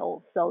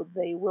volatile, so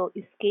they will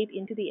escape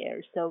into the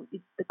air.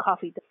 The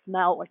coffee doesn't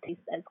smell or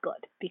taste as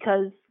good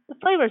because the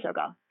flavors are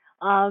gone.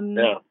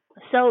 Yeah.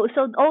 So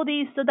all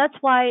these, so that's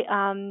why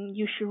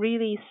you should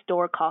really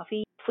store coffee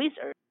in the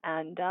freezer,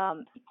 and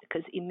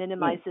because it Hmm.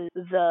 minimizes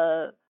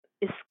the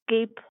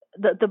escape,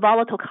 the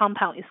volatile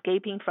compound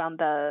escaping from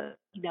the,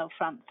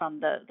 from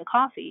the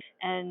coffee,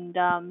 and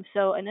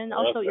and then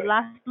also it Okay.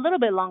 lasts a little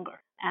bit longer.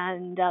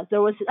 And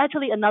there was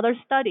actually another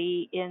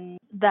study in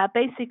that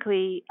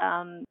basically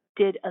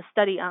did a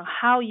study on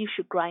how you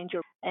should grind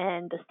your,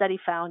 and the study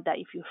found that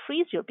if you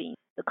freeze your beans,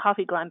 the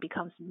coffee grind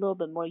becomes a little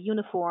bit more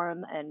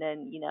uniform, and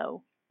then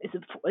it's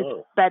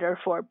Oh. better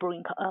for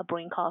brewing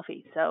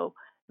coffee. So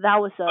that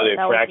was Oh,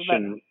 that was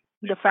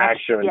the fraction.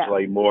 fracture into Yeah,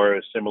 like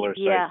more similar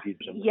sized yeah,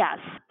 pieces. Or something. yes.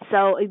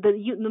 So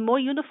the more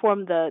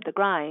uniform the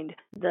grind,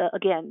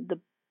 the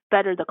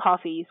better the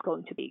coffee is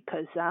going to be,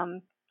 because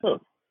Huh.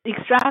 the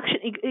extraction,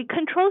 it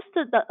controls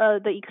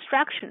the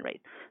extraction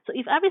rate. So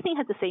if everything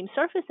has the same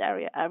surface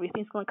area,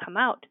 everything's going to come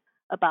out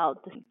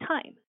about the same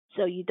time.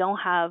 So you don't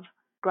have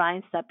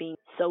grinds that being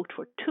soaked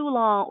for too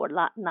long or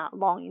not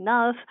long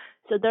enough.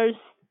 So there's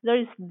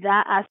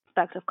that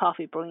aspect of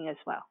coffee brewing as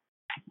well.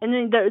 And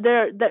then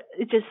there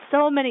it's just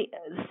so many.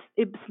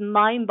 It's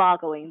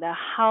mind-boggling that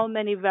how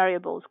many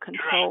variables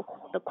control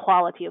the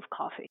quality of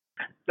coffee.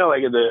 No,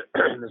 like at the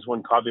this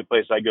one coffee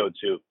place I go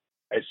to,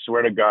 I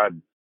swear to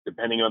God,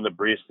 depending on the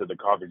barista, the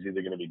coffee's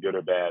either going to be good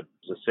or bad.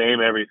 It's the same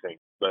everything,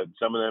 but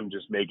some of them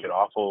just make it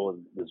awful.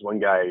 And this one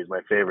guy, he's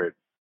my favorite.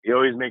 He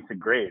always makes it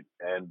great,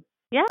 and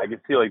Yeah, I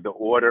can see like the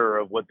order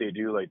of what they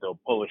do. Like they'll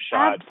pull a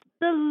shot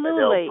and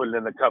they'll put absolutely. it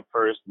in the cup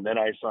first, and then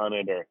ice on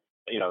it, or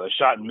the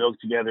shot and milk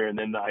together, and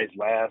then the ice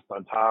last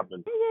on top.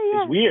 And Yeah,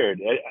 yeah, it's yeah. weird.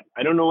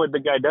 I don't know what the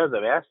guy does.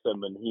 I've asked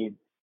him, and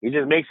he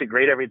just makes it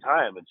great every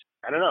time.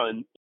 I don't know,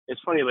 and it's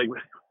funny like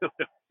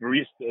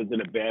barista is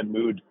in a bad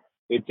mood.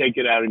 They take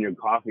it out in your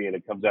coffee, and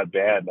it comes out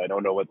bad. And I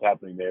don't know what's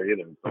happening there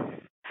either.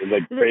 It's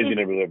like crazy It,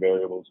 number of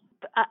variables.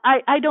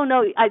 I don't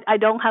know. I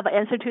don't have an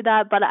answer to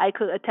that, but I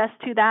could attest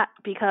to that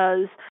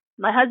because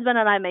my husband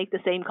and I make the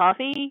same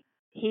coffee.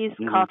 His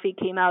Hmm. coffee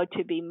came out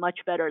to be much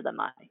better than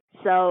mine.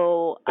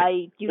 So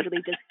I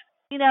usually just,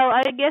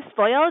 I get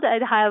spoiled.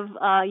 I'd have,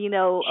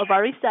 a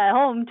barista at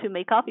home to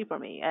make coffee for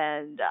me,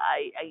 and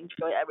I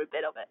enjoy every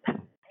bit of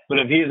it. But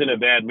if he's in a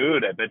bad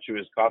mood, I bet you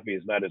his coffee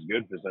is not as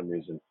good for some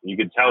reason. You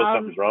can tell Um,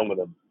 something's wrong with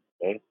him.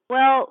 Right?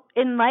 well,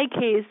 in my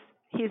case,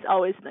 he's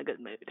always in a good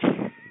mood.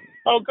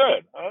 Oh,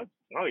 good.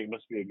 Oh, you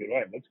must be a good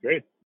wife. That's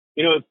great.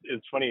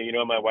 It's funny.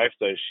 What my wife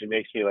does? She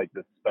makes me like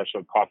this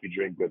special coffee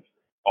drink with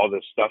all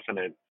this stuff in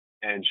it,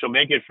 and she'll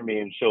make it for me,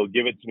 and she'll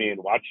give it to me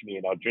and watch me,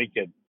 and I'll drink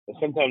it. And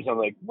sometimes I'm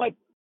like, "What?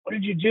 What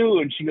did you do?"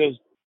 And she goes,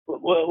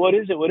 What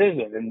is it? What is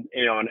it?" And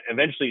and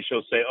eventually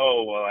she'll say,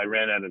 "Oh, well, I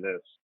ran out of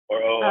this,"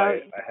 or "Oh, uh,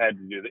 I had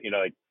to do that."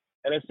 Like.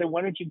 And I said,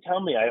 "Why don't you tell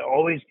me? I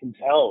always can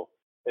tell."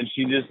 And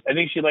I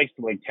think she likes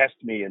to like test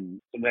me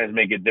and sometimes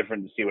make it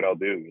different to see what I'll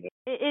do.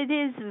 it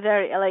is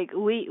very like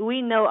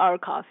we know our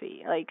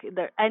coffee. Like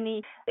there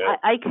any Yeah.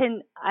 I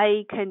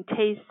can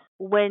taste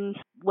when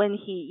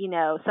he,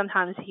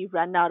 sometimes he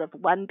run out of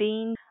one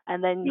bean,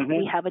 and then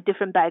we Mhm. have a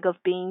different bag of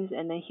beans,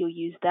 and then he'll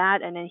use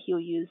that, and then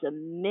he'll use a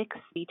mix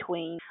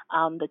between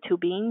the two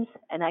beans,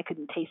 and I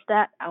couldn't taste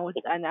that. I will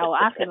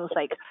ask him, it was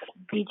like,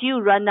 did you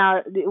run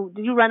out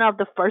of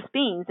the first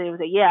beans? And he was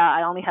like, yeah,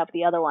 I only have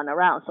the other one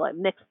around, so I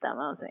mixed them.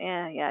 I was like,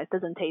 yeah, it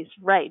doesn't taste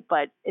right,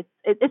 but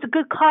it's a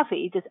good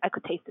coffee. It just I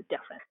could taste the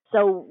difference. So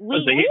Oh,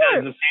 so he we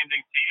does were the same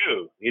thing to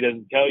you. He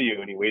doesn't tell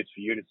you, and he waits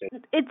for you to say.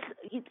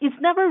 it's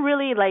never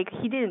really like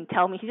he didn't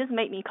tell me. He just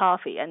made me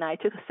coffee, and I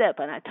took a sip,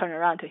 and I turned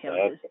around to him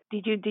and says,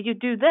 Okay. did you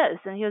do this?"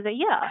 And he was like,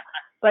 "Yeah."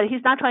 But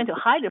he's not trying to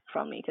hide it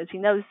from me because he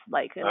knows,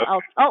 like, Okay.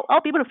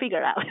 I'll be able to figure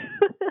it out.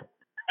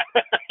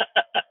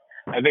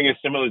 I think a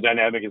similar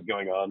dynamic is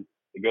going on.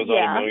 It goes on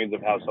in Yeah, millions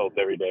of households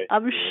every day.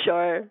 I'm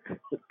sure.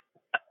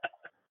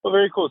 Well,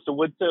 very cool. So,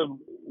 what's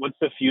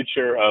the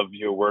future of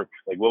your work?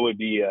 Like, what would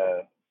be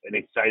an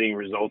exciting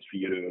result for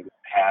you to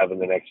have in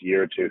the next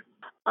year or two?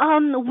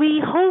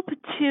 We hope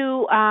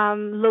to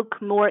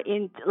look more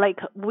in, like,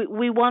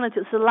 we wanted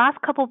to. So the last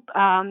couple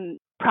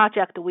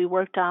project we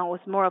worked on was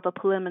more of a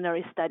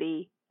preliminary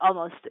study,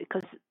 almost,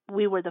 because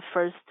we were the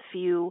first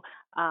few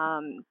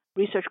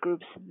research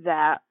groups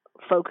that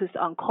focused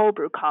on cold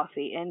brew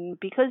coffee, and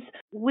because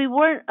we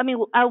weren't, I mean,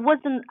 I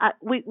wasn't,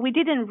 we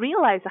didn't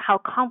realize how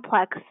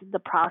complex the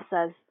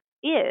process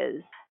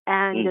is.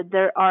 And Mm.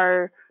 there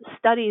are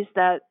studies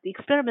that the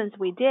experiments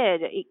we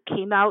did, it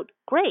came out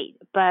great,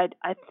 but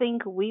I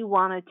think we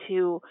wanted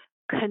to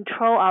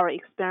control our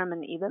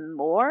experiment even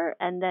more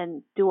and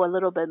then do a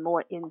little bit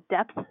more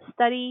in-depth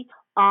study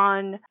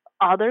on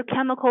other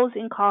chemicals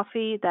in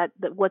coffee that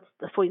what's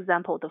the, for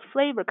example, the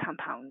flavor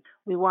compound.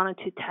 We wanted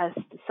to test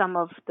some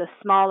of the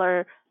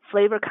smaller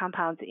flavor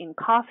compounds in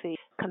coffee,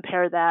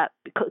 compare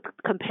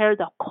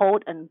the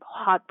cold and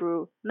hot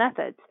brew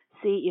methods,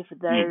 see if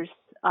Mm. there's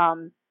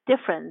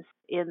difference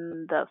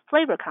in the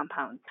flavor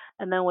compounds.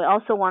 And then we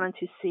also wanted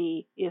to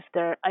see if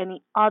there are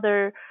any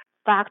other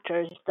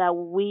factors that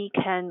we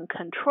can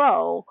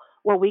control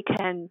or we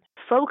can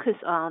focus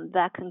on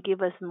that can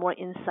give us more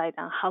insight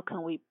on how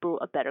can we brew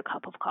a better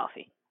cup of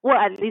coffee, or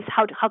at least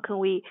how can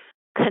we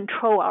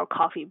control our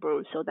coffee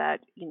brew so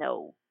that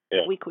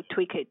Yeah. we could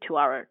tweak it to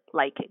our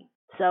liking.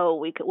 So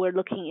we're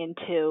looking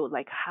into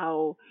like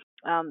how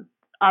um,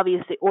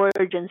 obviously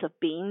origins of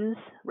beans,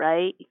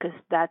 right? Because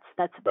that's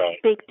a Right.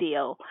 big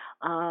deal.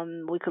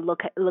 We could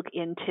look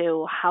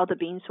into how the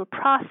beans were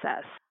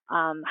processed,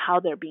 how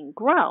they're being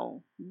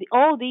grown.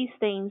 All these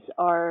things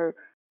are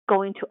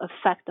going to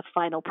affect the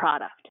final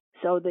product.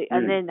 So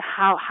and then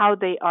how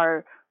they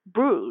are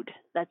brewed.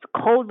 That's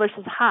cold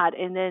versus hot,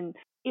 and then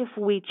if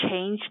we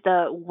change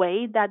the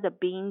way that the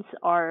beans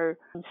are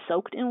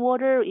soaked in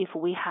water, if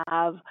we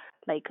have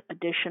like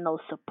additional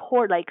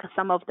support, like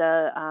some of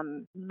the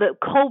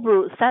cold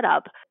brew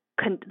setup,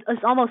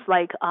 it's almost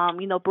like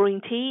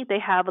brewing tea. They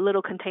have a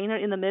little container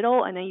in the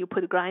middle, and then you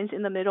put grinds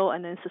in the middle,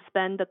 and then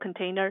suspend the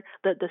container,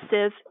 the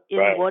sieve in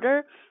Right.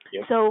 water.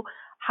 Yep. So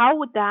how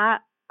would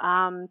that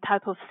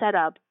type of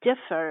setup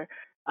differ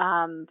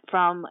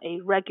from a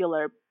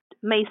regular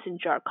mason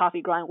jar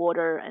coffee grind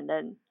water and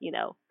then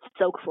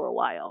soak for a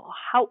while?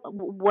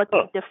 What's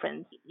the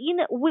difference?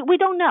 We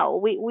don't know.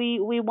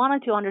 We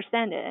wanted to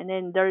understand it, and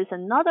then there is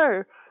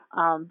another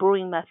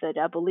brewing method.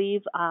 I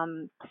believe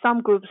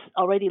some groups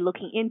already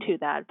looking into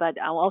that, but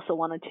I also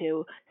wanted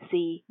to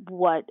see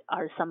what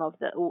are some of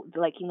the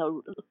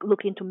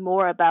look into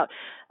more about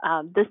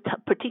this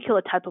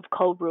particular type of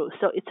cold brew.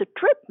 So it's a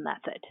drip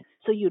method.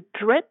 So you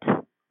drip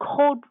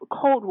cold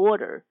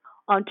water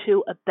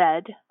onto a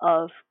bed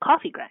of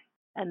coffee grind,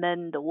 and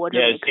then the water.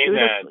 Yeah, I've seen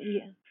that.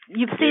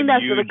 You've seen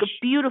that huge, like a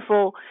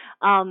beautiful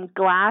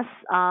glass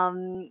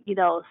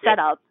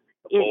setup.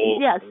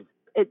 Yes,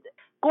 it's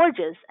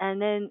gorgeous.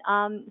 And then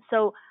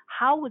so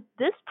how would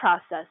this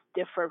process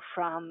differ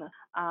from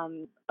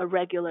a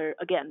regular,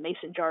 again,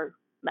 mason jar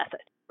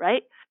method,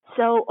 right?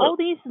 So all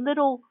these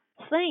little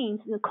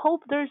things,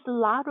 there's a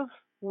lot of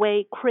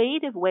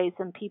creative ways,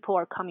 and people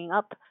are coming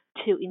up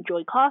to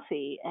enjoy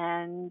coffee.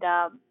 And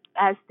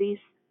as these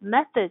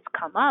methods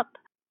come up,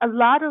 a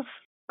lot of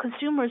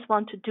consumers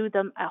want to do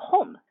them at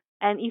home.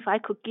 And if I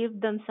could give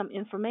them some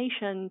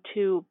information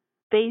to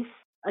base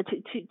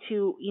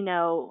to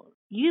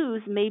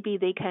use, maybe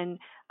they can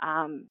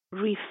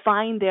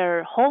refine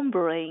their home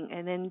brewing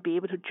and then be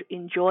able to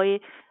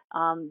enjoy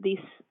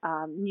these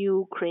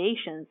new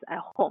creations at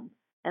home.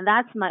 And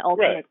that's my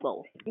ultimate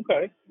goal.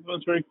 Okay,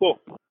 that's very cool.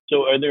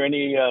 So, are there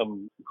any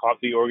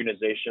coffee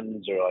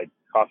organizations or like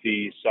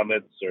coffee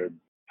summits or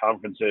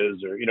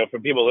conferences, or for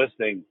people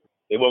listening,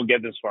 they won't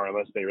get this far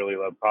unless they really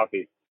love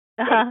coffee.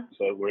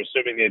 So we're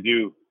assuming they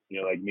do,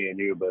 like me and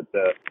you. But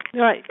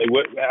right.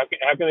 Like how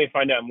can they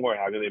find out more?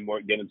 How can they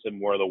get into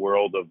more of the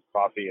world of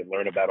coffee and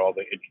learn about all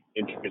the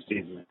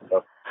intricacies and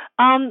stuff?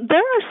 There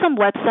are some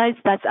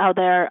websites that's out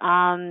there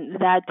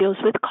that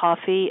deals with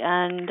coffee,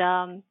 and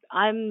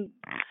I'm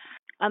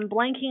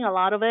blanking a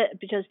lot of it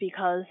because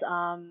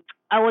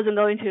I wasn't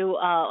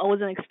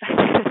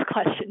expecting this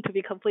question, to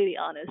be completely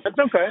honest. That's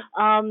okay.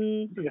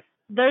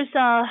 There's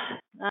a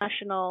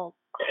national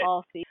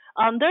coffee.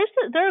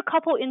 There are a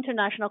couple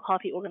international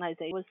coffee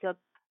organizations.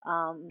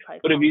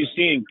 But have you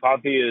seen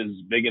coffee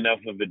is big enough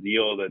of a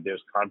deal that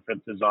there's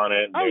conferences on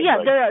it? Oh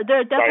yeah, there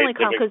are definitely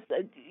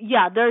conferences.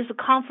 Yeah, there's a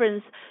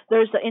conference.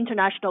 There's the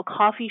International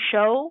Coffee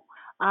Show.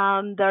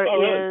 There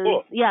is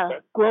cool.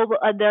 global.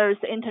 There's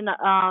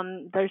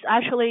there's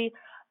actually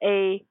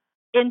a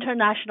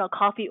international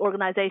coffee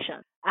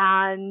organization,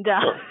 and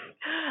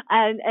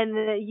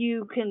and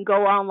you can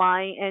go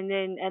online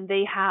and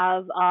they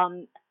have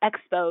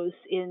expos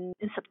in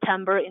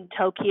September in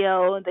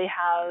Tokyo. They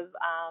have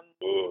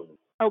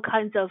all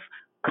kinds of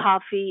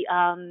coffee.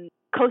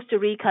 Costa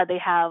Rica, they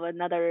have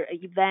another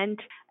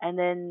event, and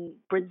then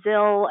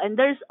Brazil, and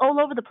there's all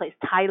over the place.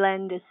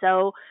 Thailand.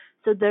 So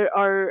there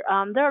are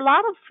a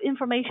lot of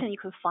information you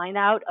can find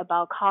out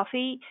about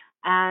coffee,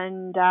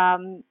 and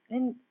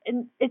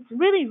it's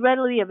really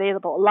readily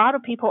available. A lot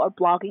of people are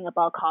blogging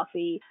about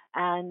coffee,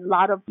 and a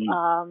lot of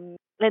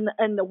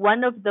and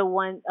one of the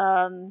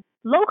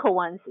local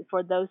ones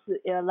for those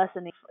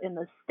listening in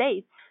the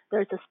States,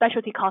 there's a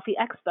specialty coffee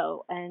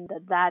expo, and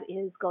that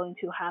is going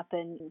to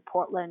happen in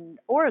Portland,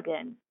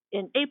 Oregon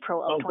in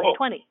April of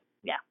 2020. Cool.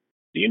 Yeah.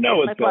 Do you know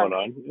what's going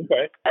on?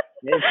 Okay.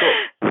 Very cool.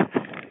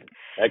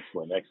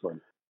 Excellent.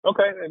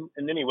 Okay,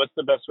 and Nini, what's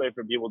the best way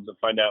for people to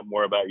find out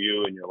more about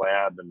you and your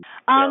lab?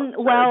 And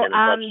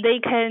they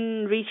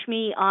can reach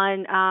me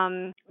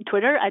on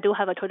Twitter. I do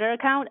have a Twitter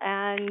account,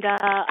 and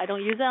I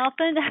don't use it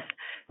often.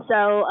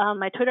 So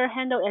my Twitter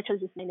handle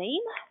actually is my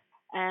name,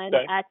 and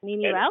at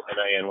Nini Rao.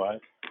 N-I-N-Y.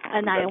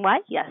 N-I-N-Y,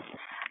 yes.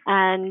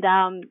 And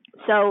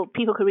so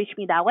people could reach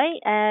me that way.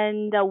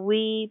 And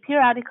we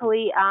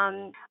periodically,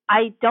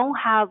 I don't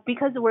have,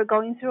 because we're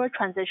going through a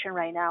transition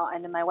right now,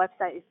 and my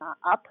website is not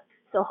up.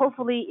 So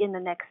hopefully in the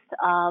next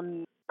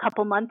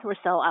couple months or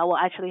so, I will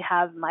actually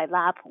have my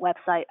lab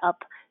website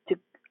up to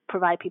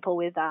provide people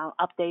with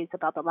updates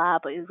about the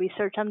lab and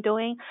research I'm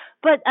doing.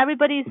 But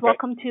everybody is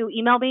welcome to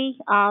email me.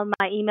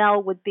 My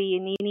email would be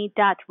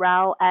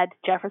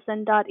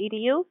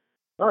nini.rao@jefferson.edu.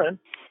 All right.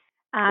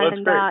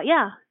 And well,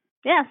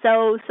 Yeah,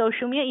 so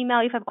shoot me an email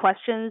if you have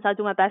questions. I'll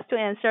do my best to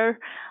answer.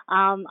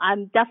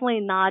 I'm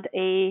definitely not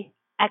a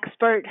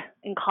expert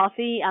in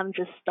coffee. I'm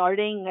just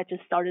starting. I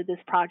just started this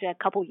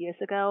project a couple years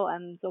ago.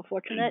 I'm so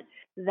fortunate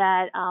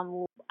that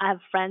I have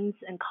friends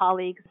and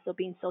colleagues so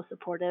being so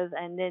supportive,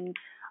 and then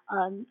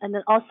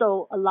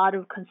also a lot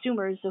of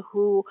consumers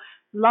who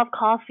love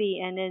coffee.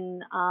 And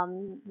then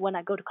when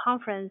I go to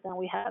conference and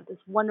we have this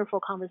wonderful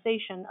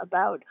conversation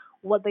about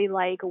what they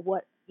like,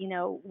 what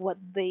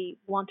they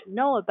want to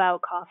know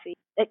about coffee,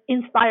 it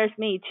inspires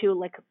me to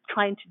like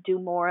trying to do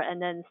more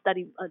and then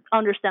study,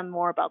 understand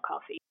more about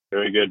coffee.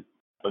 Very good.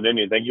 Well,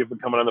 Ninian, thank you for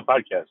coming on the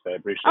podcast. I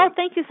appreciate it. Oh,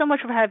 thank you so much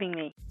for having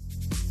me.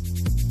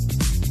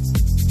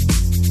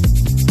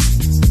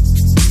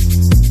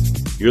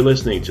 You're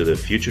listening to the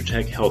Future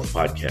Tech Health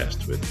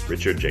Podcast with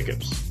Richard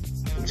Jacobs.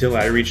 Until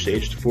I reached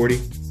age 40,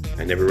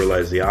 I never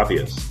realized the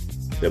obvious,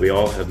 that we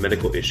all have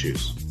medical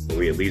issues, or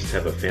we at least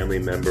have a family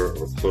member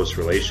or close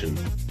relation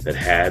that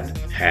had,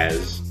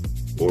 has,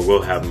 or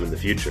will have them in the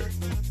future.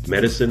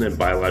 Medicine and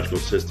biological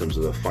systems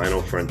are the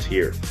final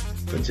frontier.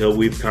 Until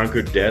we've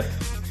conquered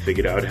death,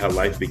 figured out how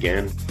life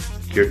began,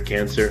 cured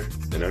cancer,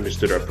 and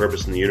understood our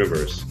purpose in the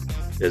universe,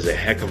 there's a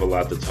heck of a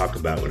lot to talk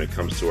about when it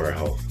comes to our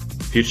health.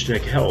 Future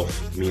Tech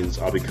Health means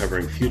I'll be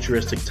covering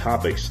futuristic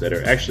topics that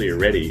are actually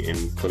already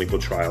in clinical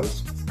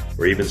trials,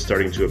 or even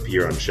starting to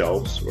appear on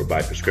shelves or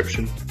by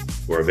prescription,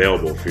 or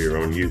available for your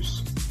own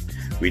use.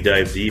 We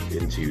dive deep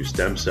into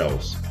stem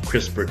cells,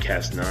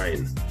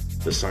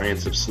 CRISPR-Cas9, the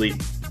science of sleep,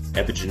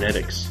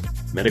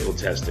 epigenetics, medical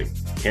testing,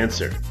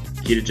 cancer,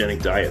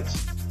 ketogenic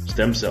diets,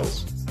 stem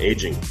cells,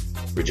 aging,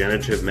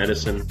 regenerative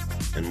medicine,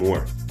 and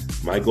more.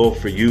 My goal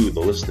for you,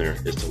 the listener,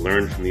 is to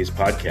learn from these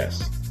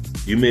podcasts.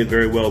 You may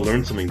very well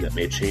learn something that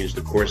may change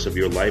the course of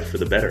your life for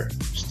the better,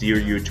 steer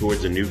you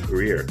towards a new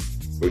career,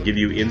 or give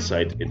you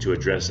insight into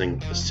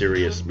addressing a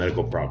serious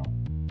medical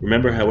problem.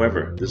 Remember,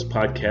 however, this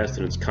podcast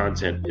and its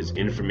content is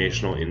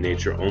informational in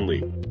nature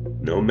only.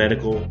 No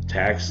medical,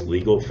 tax,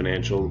 legal,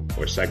 financial,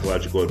 or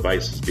psychological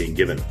advice is being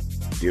given.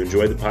 If you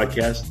enjoyed the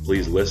podcast,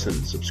 please listen,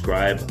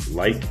 subscribe,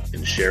 like,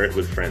 and share it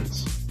with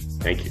friends.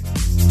 Thank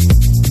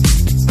you.